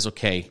 he says,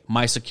 "Okay,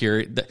 my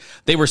security."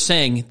 They were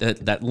saying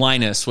that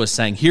Linus was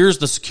saying, "Here's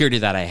the security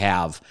that I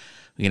have,"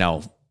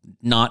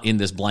 not in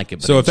this blanket.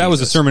 But so if that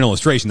was a sermon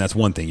illustration, that's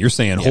one thing. You're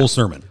saying whole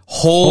sermon,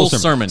 whole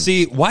sermon.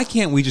 See, why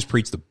can't we just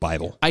preach the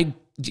Bible?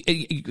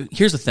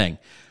 Here's the thing.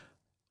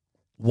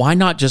 Why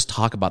not just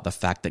talk about the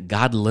fact that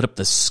God lit up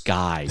the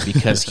sky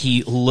because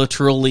he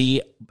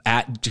literally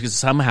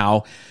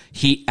somehow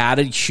he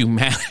added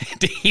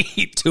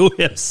humanity to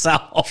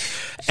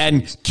himself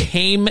and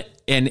came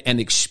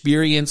and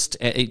experienced,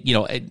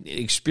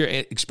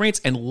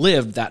 experienced and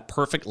lived that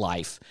perfect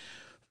life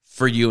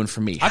for you and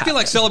for me. I feel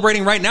like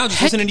celebrating right now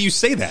just listening to you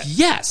say that.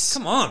 Yes.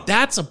 Come on.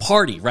 That's a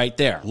party right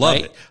there. Love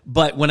it.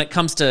 But when it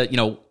comes to,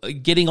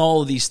 getting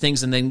all of these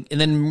things and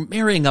then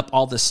marrying up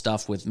all this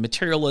stuff with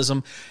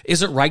materialism,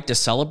 is it right to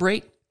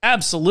celebrate?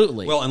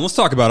 Absolutely. Well, and let's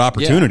talk about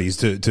opportunities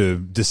to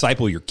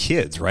disciple your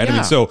kids, right? Yeah. I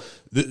mean, so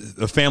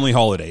a family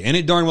holiday, and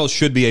it darn well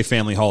should be a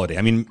family holiday.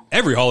 I mean,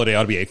 every holiday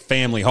ought to be a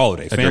family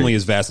holiday. Agreed. Family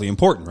is vastly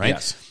important, right?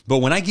 Yes. But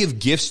when I give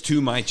gifts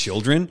to my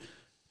children,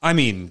 I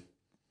mean,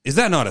 is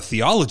that not a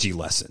theology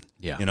lesson?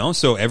 Yeah.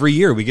 So every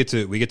year we get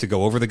to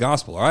go over the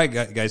gospel. All right,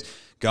 guys,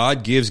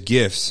 God gives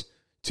gifts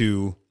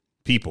to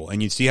people,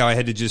 and you see how I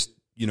had to just,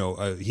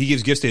 he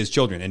gives gifts to his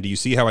children. And do you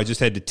see how I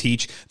just had to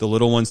teach the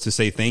little ones to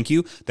say thank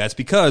you? That's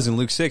because in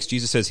Luke 6,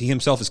 Jesus says he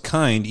himself is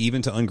kind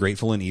even to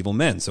ungrateful and evil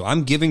men. So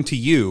I'm giving to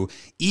you,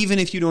 even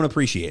if you don't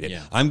appreciate it.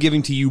 Yeah. I'm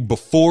giving to you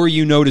before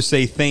you know to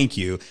say thank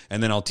you,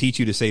 and then I'll teach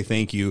you to say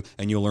thank you,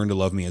 and you'll learn to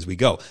love me as we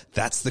go.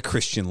 That's the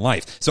Christian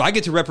life. So I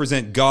get to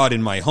represent God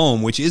in my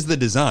home, which is the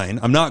design.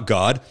 I'm not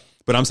God,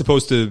 but I'm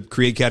supposed to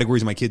create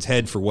categories in my kid's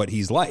head for what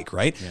he's like,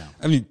 right? Yeah.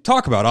 I mean,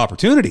 talk about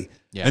opportunity.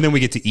 Yeah. And then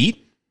we get to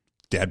eat.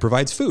 Dad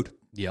provides food.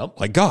 Yep.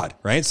 Like God,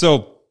 right?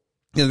 So,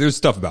 there's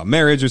stuff about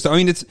marriage or stuff. I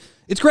mean, it's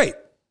great.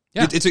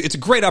 Yeah. It's a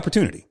great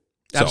opportunity.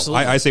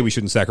 Absolutely. So I say we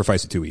shouldn't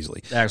sacrifice it too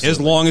easily. Absolutely. As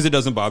long as it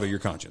doesn't bother your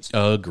conscience.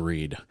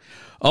 Agreed.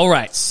 All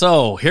right.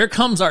 So here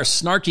comes our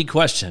snarky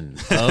question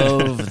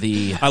of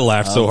the I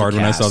laughed so hard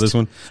when I saw this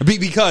one.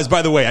 Because,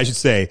 by the way, I should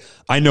say,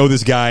 I know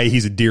this guy.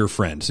 He's a dear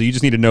friend. So you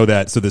just need to know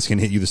that so this can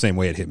hit you the same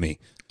way it hit me.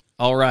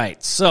 All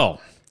right.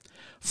 So,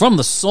 from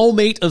the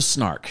soulmate of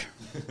snark.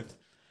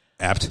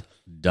 Apt.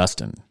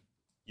 Dustin.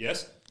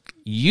 Yes?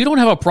 You don't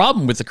have a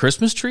problem with the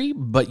Christmas tree,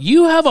 but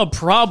you have a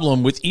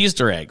problem with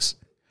Easter eggs.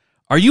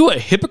 Are you a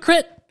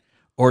hypocrite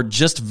or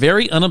just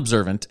very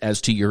unobservant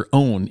as to your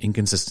own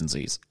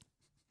inconsistencies?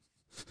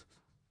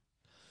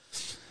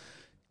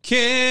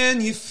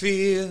 Can you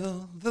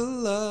feel the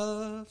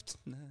love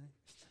tonight?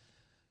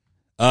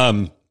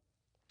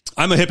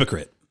 I'm a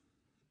hypocrite,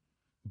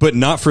 but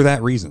not for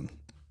that reason.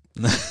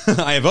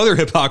 I have other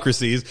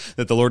hypocrisies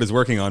that the Lord is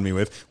working on me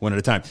with one at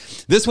a time.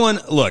 This one,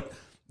 look,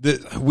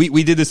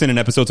 we did this in an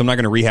episode, so I'm not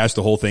going to rehash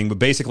the whole thing, but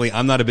basically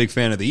I'm not a big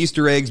fan of the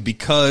Easter eggs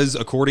because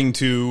according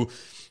to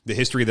the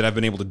history that I've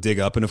been able to dig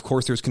up, and of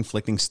course there's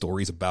conflicting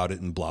stories about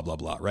it and blah, blah,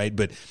 blah, right?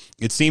 But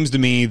it seems to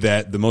me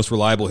that the most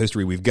reliable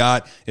history we've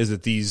got is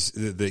that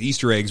the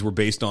Easter eggs were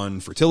based on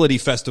fertility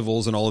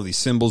festivals and all of these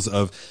symbols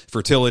of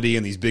fertility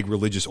and these big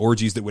religious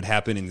orgies that would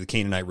happen in the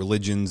Canaanite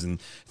religions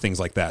and things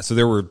like that. So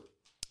there were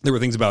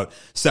things about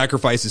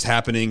sacrifices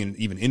happening and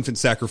even infant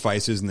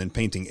sacrifices and then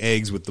painting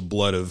eggs with the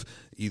blood of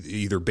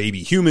either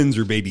baby humans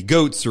or baby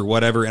goats or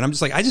whatever. And I'm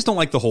just like, I just don't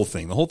like the whole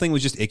thing. The whole thing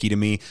was just icky to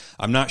me.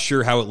 I'm not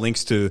sure how it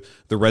links to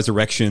the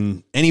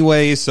resurrection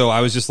anyway. So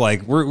I was just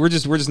like, we're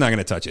just not going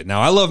to touch it.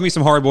 Now I love me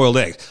some hard-boiled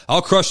eggs.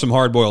 I'll crush some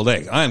hard-boiled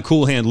eggs. I am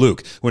Cool Hand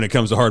Luke when it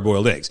comes to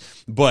hard-boiled eggs.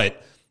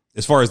 But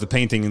as far as the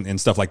painting and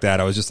stuff like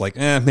that, I was just like,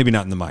 maybe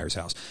not in the Myers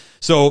house.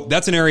 So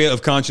that's an area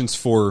of conscience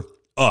for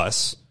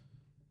us.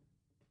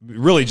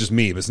 Really just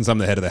me, but since I'm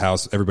the head of the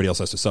house, everybody else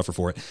has to suffer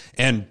for it.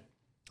 And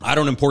I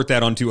don't import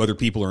that onto other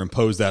people or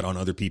impose that on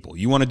other people.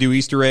 You want to do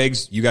Easter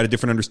eggs, you got a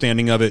different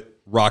understanding of it,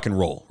 rock and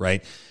roll,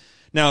 right?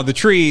 Now, the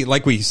tree,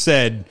 like we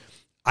said,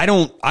 I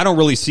don't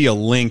really see a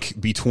link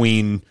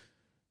between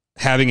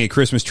having a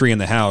Christmas tree in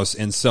the house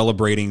and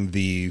celebrating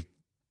the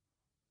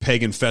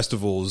pagan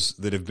festivals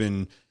that have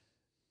been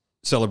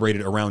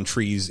celebrated around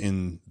trees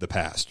in the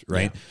past,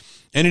 right? Yeah.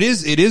 And it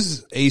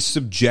is a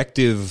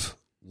subjective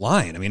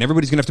line. I mean,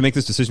 everybody's going to have to make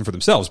this decision for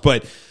themselves.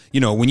 But,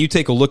 when you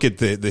take a look at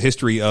the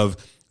history of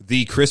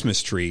the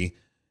Christmas tree,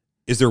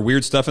 is there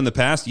weird stuff in the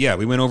past? Yeah,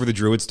 we went over the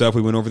Druid stuff.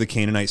 We went over the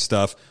Canaanite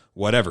stuff,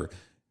 whatever.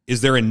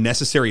 Is there a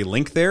necessary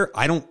link there?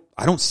 I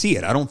don't see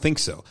it. I don't think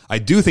so. I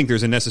do think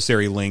there's a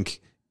necessary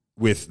link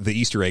with the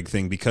Easter egg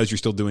thing because you're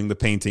still doing the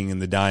painting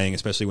and the dyeing,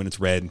 especially when it's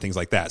red and things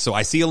like that. So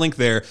I see a link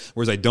there,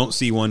 whereas I don't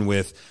see one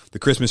with the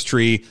Christmas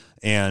tree.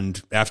 And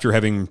after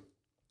having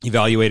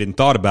evaluated and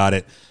thought about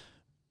it,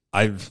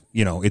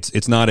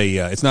 it's not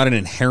an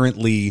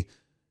inherently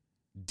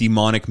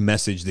demonic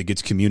message that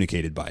gets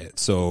communicated by it.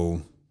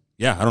 So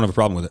yeah, I don't have a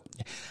problem with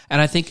it. And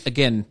I think,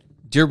 again,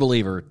 dear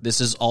believer, this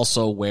is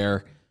also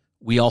where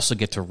we also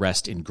get to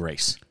rest in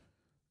grace.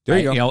 There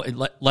you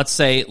go. Let's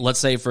say,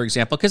 for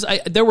example, because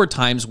there were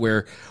times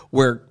where,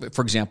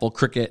 for example,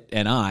 Cricket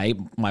and I,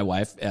 my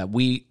wife,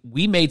 we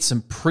made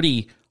some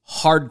pretty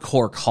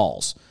hardcore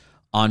calls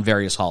on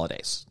various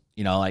holidays.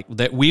 Like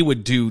that we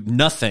would do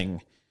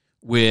nothing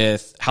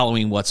with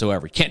Halloween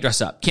whatsoever. Can't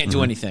dress up, can't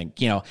do anything.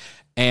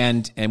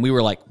 And we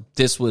were like,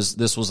 this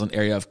was an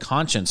area of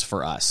conscience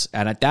for us.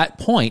 And at that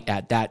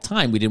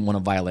time, we didn't want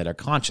to violate our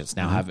conscience.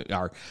 Now,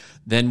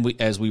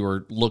 as we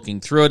were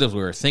looking through it, as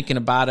we were thinking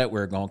about it, we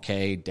were going,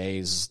 okay,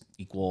 days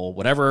equal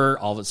whatever.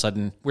 All of a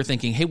sudden, we're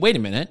thinking, hey, wait a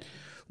minute.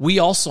 We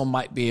also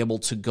might be able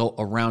to go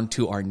around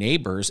to our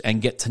neighbors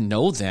and get to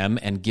know them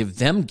and give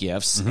them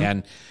gifts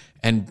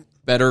and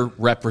better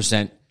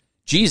represent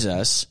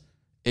Jesus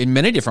in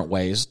many different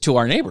ways to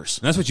our neighbors.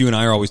 And that's what you and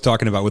I are always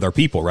talking about with our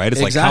people, right? It's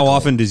like, how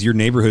often does your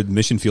neighborhood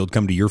mission field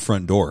come to your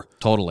front door?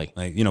 Totally.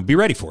 Like, be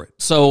ready for it.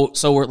 So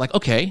we're like,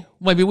 okay,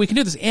 maybe we can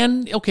do this.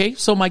 And okay,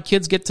 so my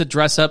kids get to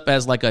dress up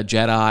as like a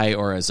Jedi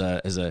or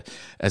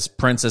as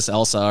Princess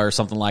Elsa or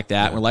something like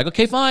that. Yeah. We're like,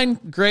 okay, fine,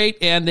 great.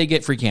 And they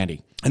get free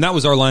candy. And that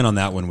was our line on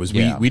that one was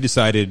we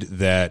decided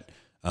that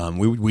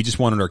we just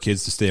wanted our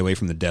kids to stay away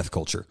from the death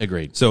culture.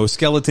 Agreed. So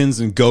skeletons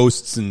and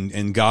ghosts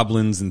and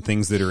goblins and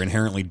things that are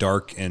inherently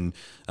dark and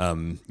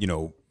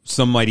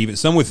some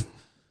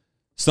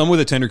with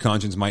a tender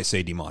conscience might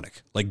say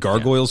demonic. Like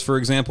gargoyles, for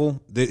example.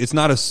 It's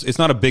not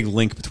a big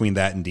link between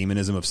that and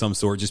demonism of some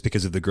sort just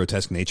because of the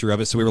grotesque nature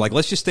of it. So we were like,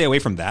 let's just stay away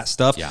from that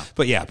stuff. Yeah.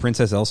 But yeah,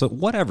 Princess Elsa,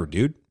 whatever,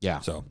 dude.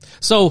 Yeah.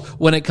 So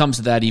when it comes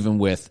to that,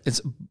 even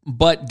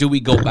but do we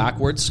go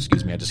backwards?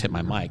 Excuse me, I just hit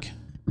my mic.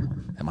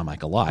 My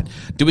mic a lot.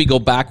 Do we go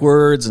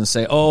backwards and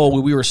say,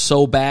 "Oh, we were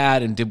so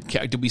bad," and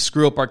did we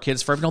screw up our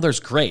kids forever? No, there's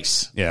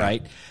grace,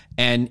 right?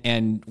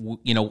 And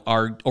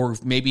or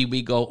maybe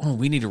we go, "Oh,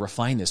 we need to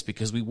refine this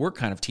because we were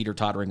kind of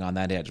teeter-tottering on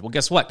that edge." Well,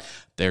 guess what?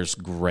 There's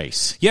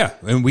grace. Yeah,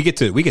 and we get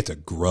to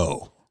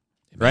grow,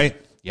 right?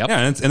 Yep.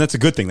 Yeah, and that's a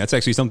good thing. That's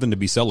actually something to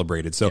be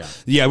celebrated. So,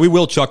 yeah, we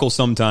will chuckle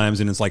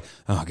sometimes, and it's like,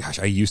 oh, gosh,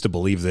 I used to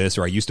believe this,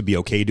 or I used to be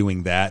okay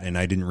doing that, and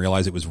I didn't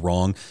realize it was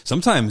wrong.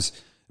 Sometimes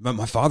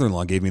my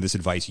father-in-law gave me this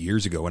advice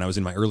years ago when I was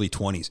in my early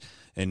 20s,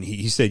 and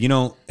he said,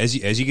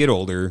 as you get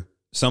older,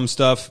 some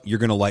stuff you're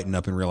going to lighten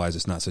up and realize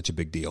it's not such a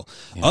big deal.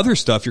 Yeah. Other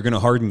stuff you're going to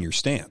harden your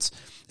stance.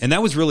 And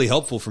that was really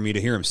helpful for me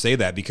to hear him say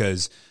that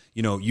because,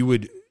 you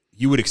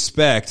would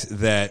expect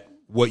that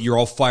what you're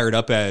all fired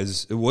up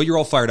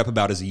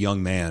about as a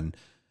young man,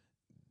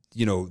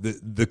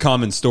 the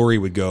common story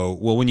would go,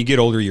 well, when you get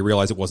older, you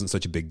realize it wasn't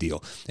such a big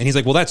deal. And he's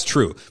like, well, that's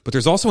true. But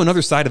there's also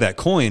another side of that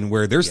coin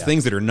where there's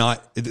things that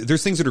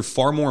are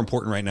far more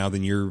important right now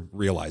than you're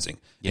realizing.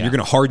 And you're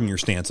going to harden your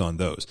stance on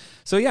those.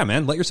 So yeah,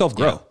 man, let yourself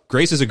grow. Yeah.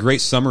 Grace is a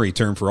great summary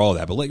term for all of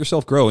that, but let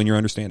yourself grow in your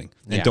understanding.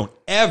 And don't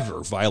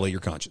ever violate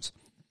your conscience.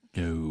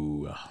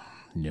 No,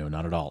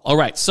 not at all. All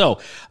right. So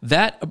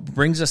that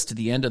brings us to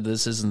the end of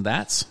this Isn't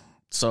That's.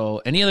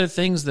 So any other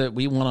things that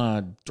we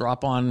want to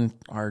drop on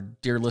our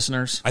dear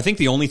listeners? I think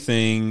the only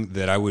thing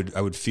that I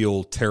would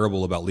feel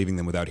terrible about leaving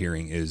them without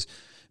hearing is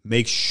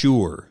make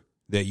sure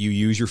that you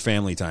use your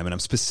family time. And I'm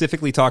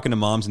specifically talking to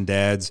moms and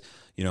dads,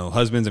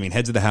 husbands,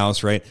 heads of the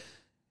house, right?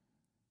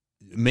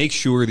 Make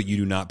sure that you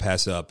do not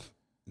pass up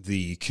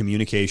the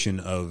communication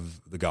of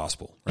the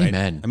gospel, right?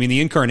 Amen.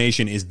 The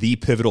incarnation is the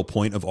pivotal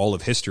point of all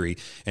of history.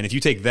 And if you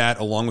take that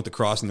along with the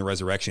cross and the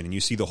resurrection and you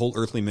see the whole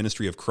earthly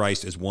ministry of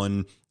Christ as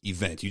one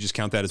event, you just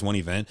count that as one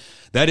event,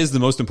 that is the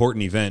most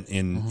important event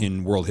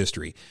in world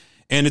history.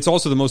 And it's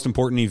also the most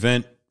important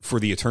event for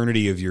the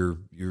eternity of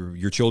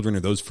your children or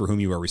those for whom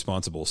you are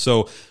responsible.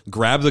 So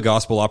grab the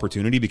gospel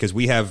opportunity because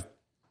we have,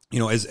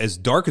 as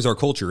dark as our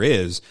culture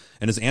is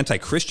and as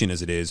anti-Christian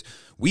as it is,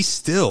 we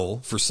still,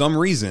 for some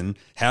reason,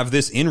 have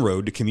this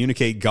inroad to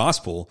communicate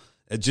gospel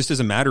just as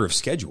a matter of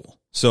schedule.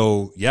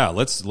 So yeah,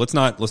 let's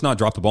not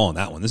drop the ball on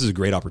that one. This is a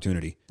great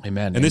opportunity.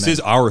 Amen. And this is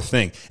our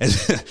thing.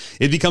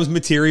 It becomes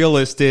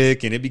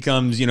materialistic and it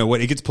becomes,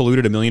 it gets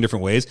polluted a million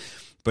different ways,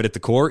 but at the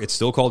core, it's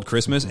still called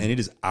Christmas and it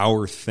is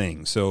our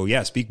thing. So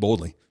yeah, speak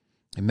boldly.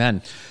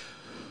 Amen.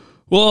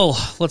 Well,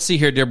 let's see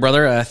here, dear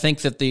brother. I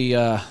think that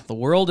the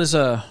world is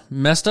a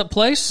messed up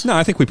place. No,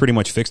 I think we pretty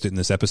much fixed it in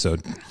this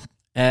episode.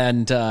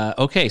 And,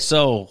 okay,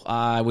 so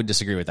I would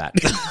disagree with that.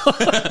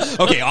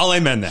 Okay, I'll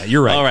amend that.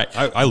 You're right. All right.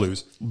 I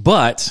lose.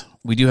 But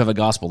we do have a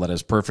gospel that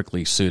is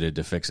perfectly suited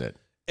to fix it.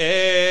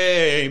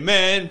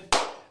 Amen.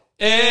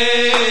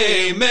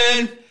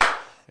 Amen.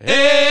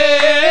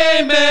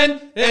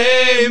 Amen.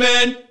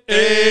 Amen.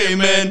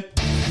 Amen.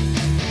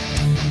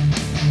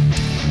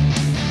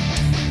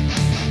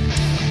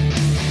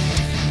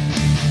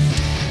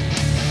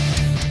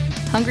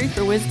 Hungry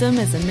for Wisdom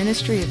is a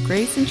ministry of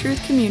Grace and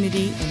Truth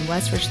Community in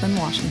West Richland,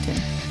 Washington.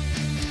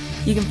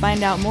 You can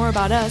find out more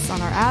about us on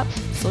our app,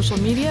 social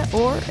media,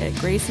 or at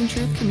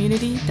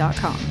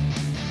graceandtruthcommunity.com.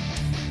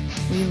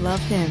 We love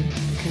Him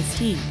because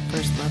He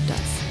first loved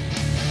us.